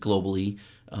division globally.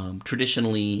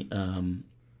 Traditionally,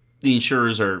 the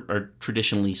insurers are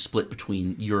traditionally split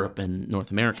between Europe and North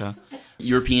America.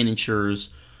 European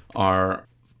insurers have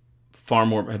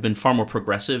been far more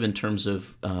progressive in terms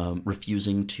of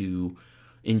refusing to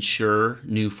insure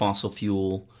new fossil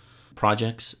fuel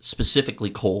projects, specifically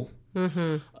coal.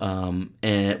 And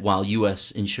while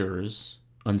U.S. insurers,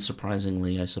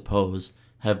 unsurprisingly, I suppose,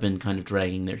 have been kind of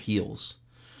dragging their heels.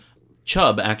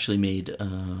 Chubb actually made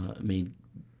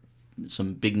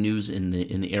some big news in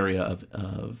the area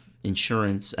of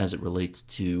insurance as it relates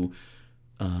to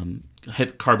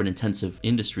carbon intensive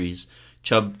industries.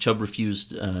 Chubb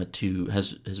refused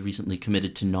has recently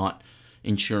committed to not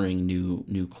insuring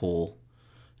new coal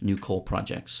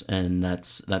projects, and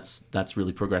that's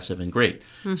really progressive and great.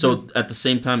 So at the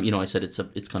same time, I said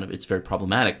it's very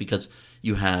problematic because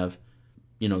you have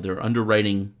their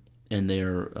underwriting and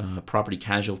their property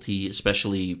casualty,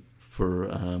 especially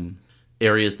for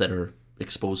areas that are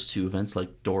exposed to events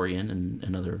like Dorian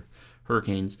and other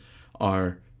hurricanes,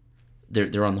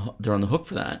 they're on the hook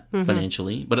for that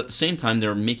financially, but at the same time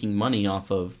they're making money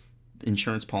off of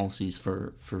insurance policies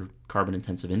for carbon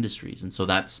intensive industries. And so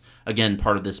that's again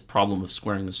part of this problem of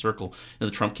squaring the circle. The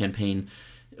Trump campaign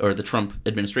or the Trump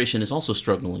administration is also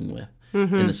struggling with,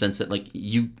 in the sense that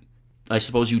I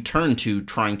suppose you turn to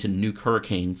trying to nuke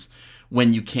hurricanes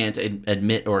when you can't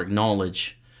admit or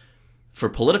acknowledge for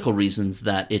political reasons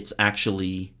that it's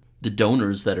actually the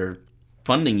donors that are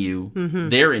funding you,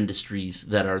 their industries,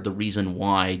 that are the reason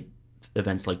why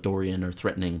events like Dorian are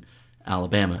threatening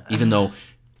Alabama, even though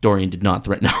Dorian did not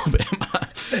threaten Alabama,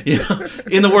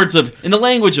 in the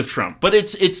language of Trump. But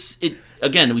it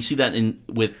again, we see that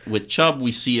with Chubb,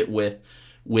 we see it with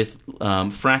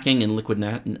fracking and liquid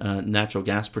natural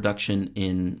gas production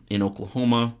in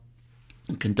Oklahoma,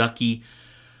 in Kentucky.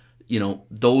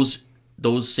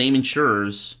 those same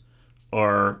insurers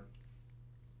are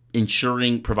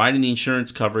providing the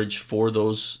insurance coverage for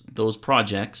those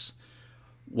projects,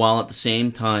 while at the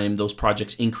same time those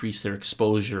projects increase their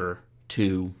exposure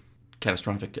to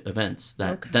catastrophic events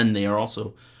that then they are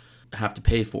also have to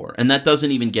pay for. And that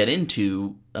doesn't even get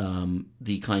into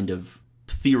the kind of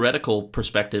theoretical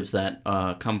perspectives that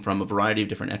come from a variety of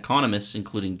different economists,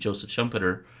 including Joseph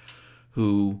Schumpeter,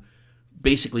 who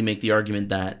basically make the argument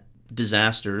that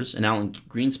disasters, and Alan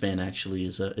Greenspan actually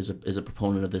is a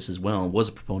proponent of this as well, and was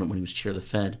a proponent when he was chair of the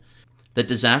Fed, that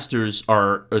disasters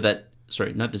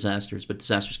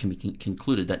can be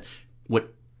concluded that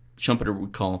what Schumpeter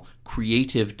would call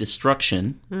creative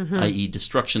destruction, i.e.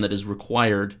 destruction that is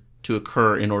required to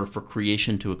occur in order for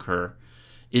creation to occur,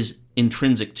 is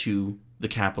intrinsic to the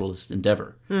capitalist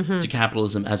endeavor, to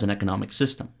capitalism as an economic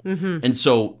system. And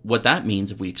so what that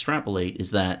means, if we extrapolate,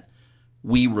 is that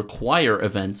we require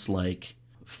events like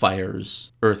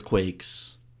fires,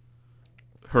 earthquakes,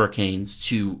 hurricanes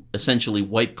to essentially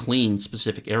wipe clean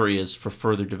specific areas for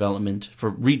further development,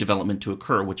 for redevelopment to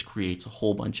occur, which creates a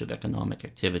whole bunch of economic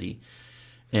activity.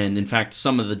 And in fact,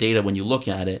 some of the data, when you look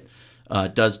at it,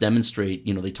 does demonstrate,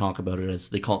 they talk about it as,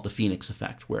 they call it the Phoenix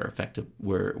effect, where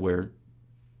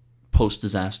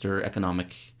post-disaster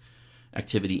economic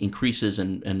activity increases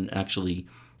and actually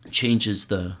changes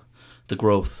the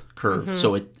growth curve.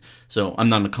 So I'm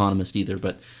not an economist either,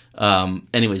 but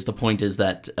anyways, the point is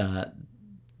that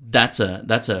that's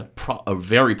a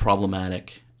very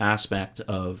problematic aspect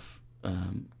of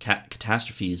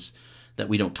catastrophes that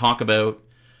we don't talk about.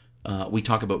 We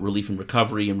talk about relief and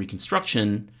recovery and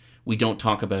reconstruction. We don't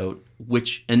talk about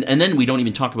and then we don't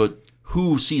even talk about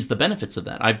who sees the benefits of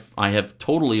that. I have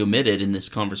totally omitted in this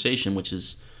conversation, which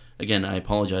is, again, I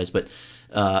apologize, but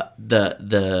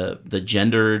the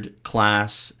gendered,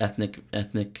 class, ethnic,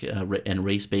 and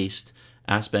race-based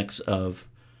aspects of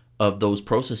those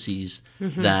processes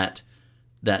that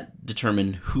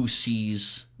determine who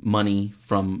sees money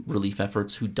from relief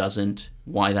efforts, who doesn't,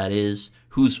 why that is,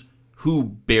 who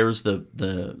bears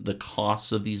the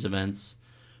costs of these events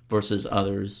versus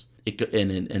others. It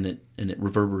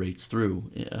reverberates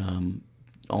through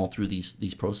all through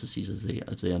these processes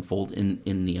as they unfold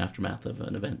in the aftermath of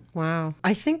an event. Wow.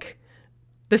 I think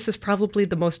this is probably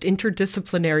the most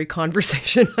interdisciplinary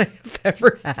conversation I have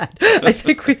ever had. I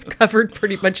think we've covered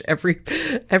pretty much every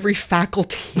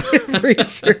faculty of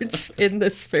research in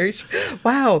this very.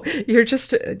 Wow, your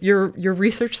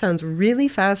research sounds really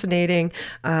fascinating,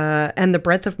 and the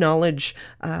breadth of knowledge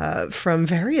from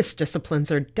various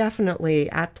disciplines are definitely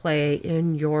at play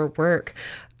in your work.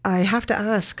 I have to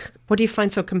ask, what do you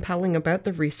find so compelling about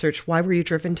the research? Why were you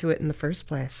driven to it in the first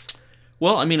place?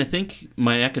 Well, I mean, I think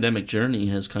my academic journey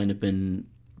has been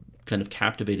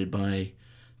captivated by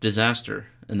disaster,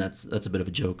 and that's a bit of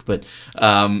a joke, but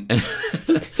when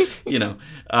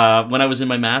I was in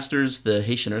my master's, the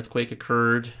Haitian earthquake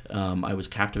occurred. I was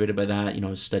captivated by that. I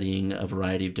was studying a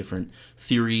variety of different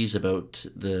theories about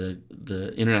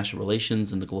the international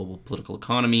relations and the global political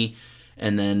economy,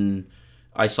 and then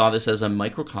I saw this as a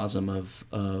microcosm of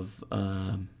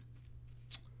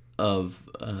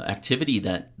activity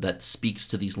that speaks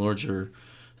to these larger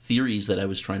theories that I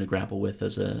was trying to grapple with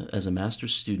as a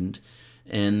master's student.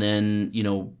 And then,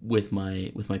 with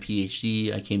my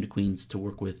PhD, I came to Queen's to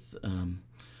work with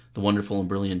the wonderful and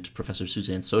brilliant Professor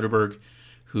Suzanne Soderberg,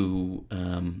 who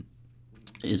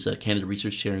is a Canada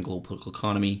Research Chair in Global Political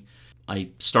Economy.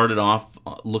 I started off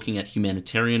looking at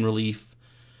humanitarian relief,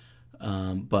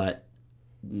 but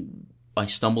I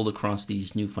stumbled across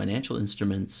these new financial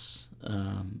instruments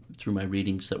through my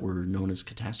readings that were known as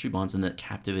catastrophe bonds, and that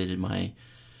captivated my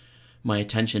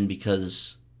attention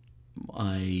because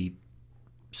I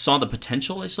saw the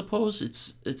potential, I suppose.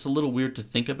 It's a little weird to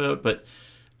think about, but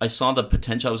I saw the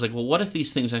potential. I was like, well, what if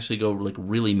these things actually go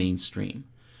really mainstream?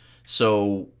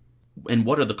 So, and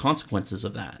what are the consequences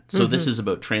of that? So this is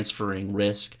about transferring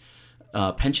risk.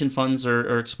 Pension funds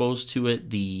are exposed to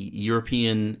it. The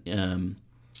European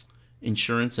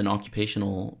Insurance and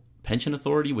Occupational Pension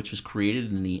Authority, which was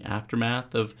created in the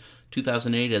aftermath of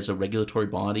 2008 as a regulatory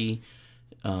body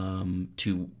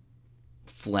to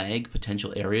flag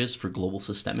potential areas for global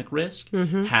systemic risk,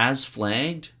 has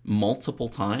flagged multiple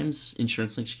times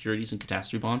insurance-linked securities and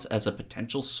catastrophe bonds as a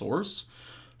potential source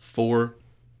for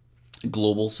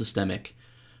global systemic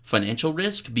financial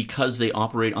risk because they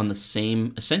operate on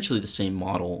essentially the same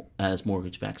model as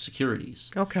mortgage-backed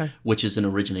securities, which is an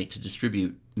originate to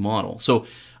distribute model. So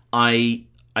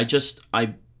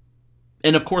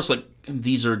and of course, like,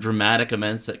 these are dramatic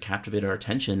events that captivate our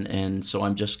attention, and so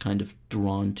I'm just kind of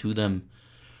drawn to them.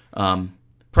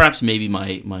 perhaps maybe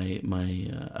my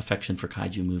affection for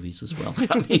kaiju movies as well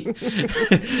got me,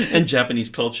 and Japanese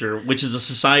culture, which is a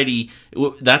society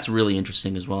that's really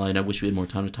interesting as well. And I wish we had more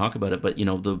time to talk about it. But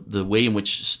the way in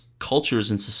which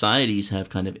cultures and societies have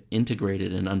kind of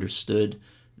integrated and understood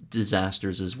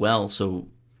disasters as well. So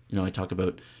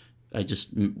I just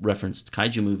referenced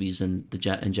kaiju movies and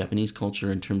and Japanese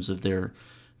culture in terms of their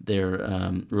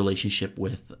relationship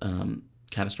with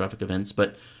catastrophic events,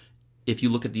 but if you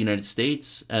look at the United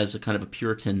States as a kind of a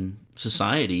Puritan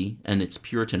society and its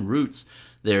Puritan roots,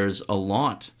 there's a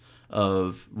lot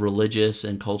of religious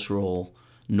and cultural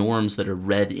norms that are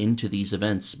read into these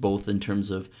events, both in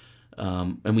terms of,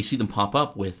 and we see them pop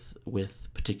up with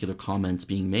particular comments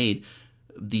being made,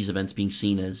 these events being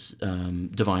seen as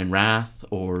divine wrath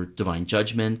or divine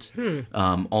judgment,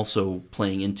 also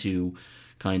playing into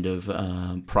kind of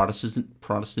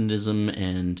Protestantism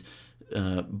and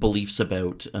beliefs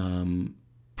about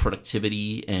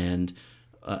productivity and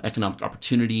economic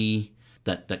opportunity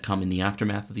that come in the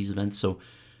aftermath of these events. So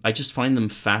I just find them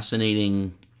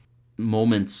fascinating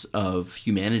moments of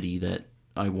humanity that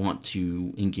I want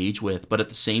to engage with, but at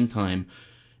the same time,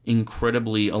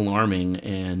 incredibly alarming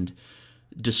and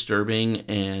disturbing.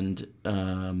 And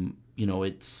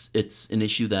it's an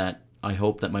issue that I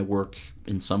hope that my work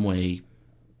in some way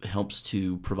helps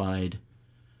to provide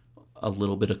a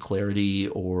little bit of clarity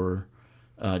or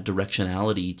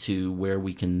directionality to where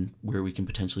we can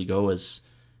potentially go as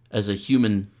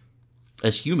humans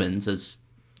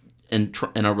and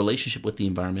our relationship with the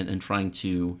environment, and trying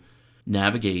to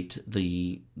navigate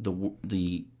the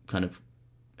kind of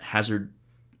hazard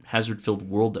filled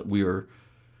world that we're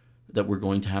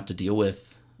going to have to deal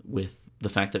with the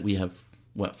fact that we have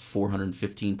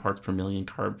 415 parts per million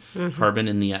carbon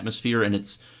in the atmosphere,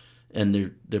 and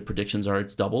their predictions are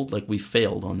it's doubled. Like, we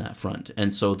failed on that front.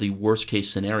 And so the worst case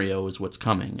scenario is what's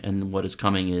coming. And what is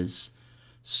coming is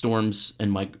storms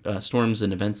and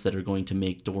events that are going to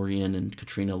make Dorian and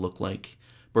Katrina look like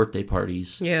birthday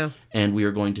parties. Yeah. And we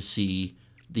are going to see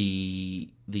the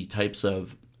types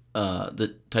of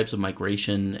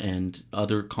migration and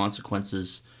other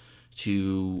consequences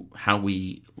to how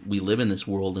we live in this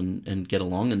world and get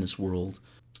along in this world.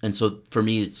 And so for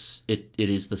me, it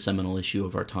is the seminal issue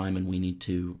of our time, and we need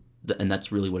to, and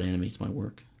that's really what animates my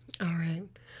work. All right.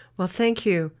 Well, thank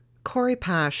you, Corey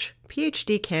Pash,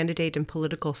 PhD candidate in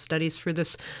political studies, for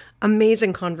this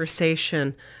amazing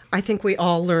conversation. I think we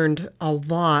all learned a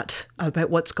lot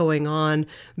about what's going on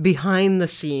behind the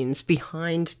scenes,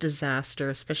 behind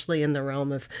disaster, especially in the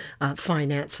realm of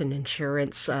finance and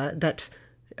insurance, that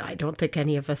I don't think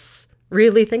any of us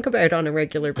really think about on a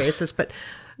regular basis, but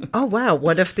oh wow,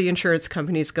 what if the insurance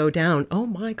companies go down? Oh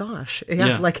my gosh.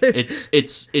 Yeah. Like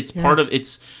it's part of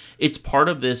it's part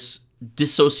of this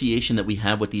dissociation that we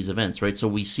have with these events, right? So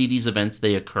we see these events,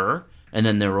 they occur, and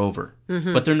then they're over.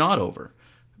 Mm-hmm. But they're not over.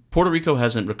 Puerto Rico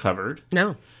hasn't recovered.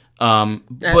 No.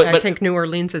 I think New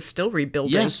Orleans is still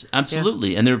rebuilding. Yes,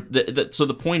 absolutely. Yeah. And so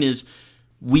the point is,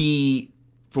 we,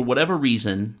 for whatever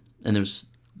reason, and there's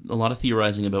a lot of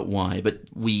theorizing about why, but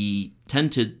we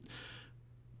tend to,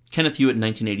 Kenneth Hewitt in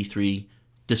 1983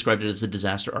 described it as a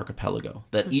disaster archipelago,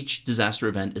 that each disaster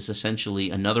event is essentially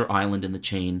another island in the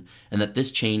chain, and that this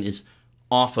chain is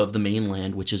off of the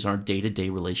mainland, which is our day-to-day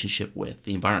relationship with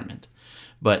the environment.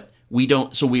 But we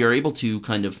are able to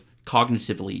kind of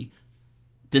cognitively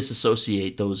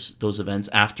disassociate those events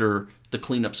after the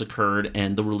cleanups occurred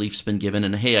and the relief's been given,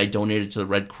 and hey, I donated to the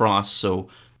Red Cross, so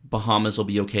Bahamas will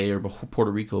be okay, or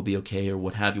Puerto Rico will be okay, or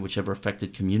what have you, whichever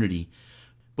affected community.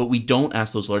 But we don't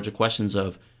ask those larger questions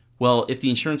of, well, if the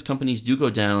insurance companies do go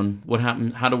down, what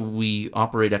happened? How do we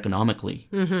operate economically?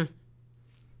 Mm-hmm.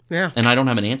 Yeah. And I don't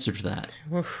have an answer to that.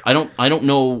 Oof. I don't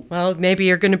know. Well, maybe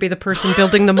you're going to be the person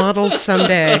building the models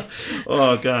someday.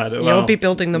 Oh, God. You'll be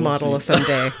building the model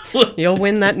someday. You'll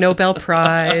win that Nobel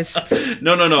Prize.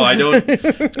 No. I don't.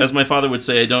 As my father would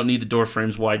say, I don't need the door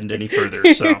frames widened any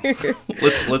further. So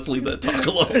let's leave that talk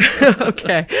alone.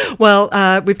 Okay. Well,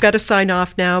 we've got to sign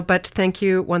off now, but thank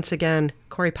you once again,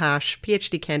 Corey Pash,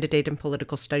 PhD candidate in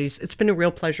political studies. It's been a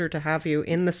real pleasure to have you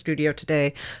in the studio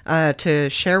today to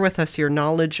share with us your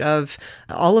knowledge of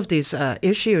all of these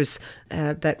issues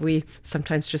that we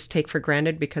sometimes just take for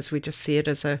granted because we just see it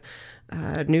as a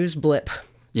news blip.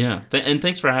 Yeah, and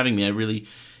thanks for having me.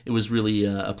 It was really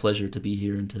a pleasure to be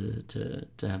here and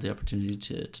to have the opportunity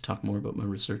to talk more about my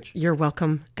research. You're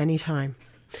welcome anytime.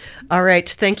 All right,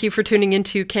 thank you for tuning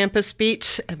into Campus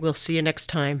Beat, and we'll see you next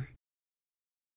time.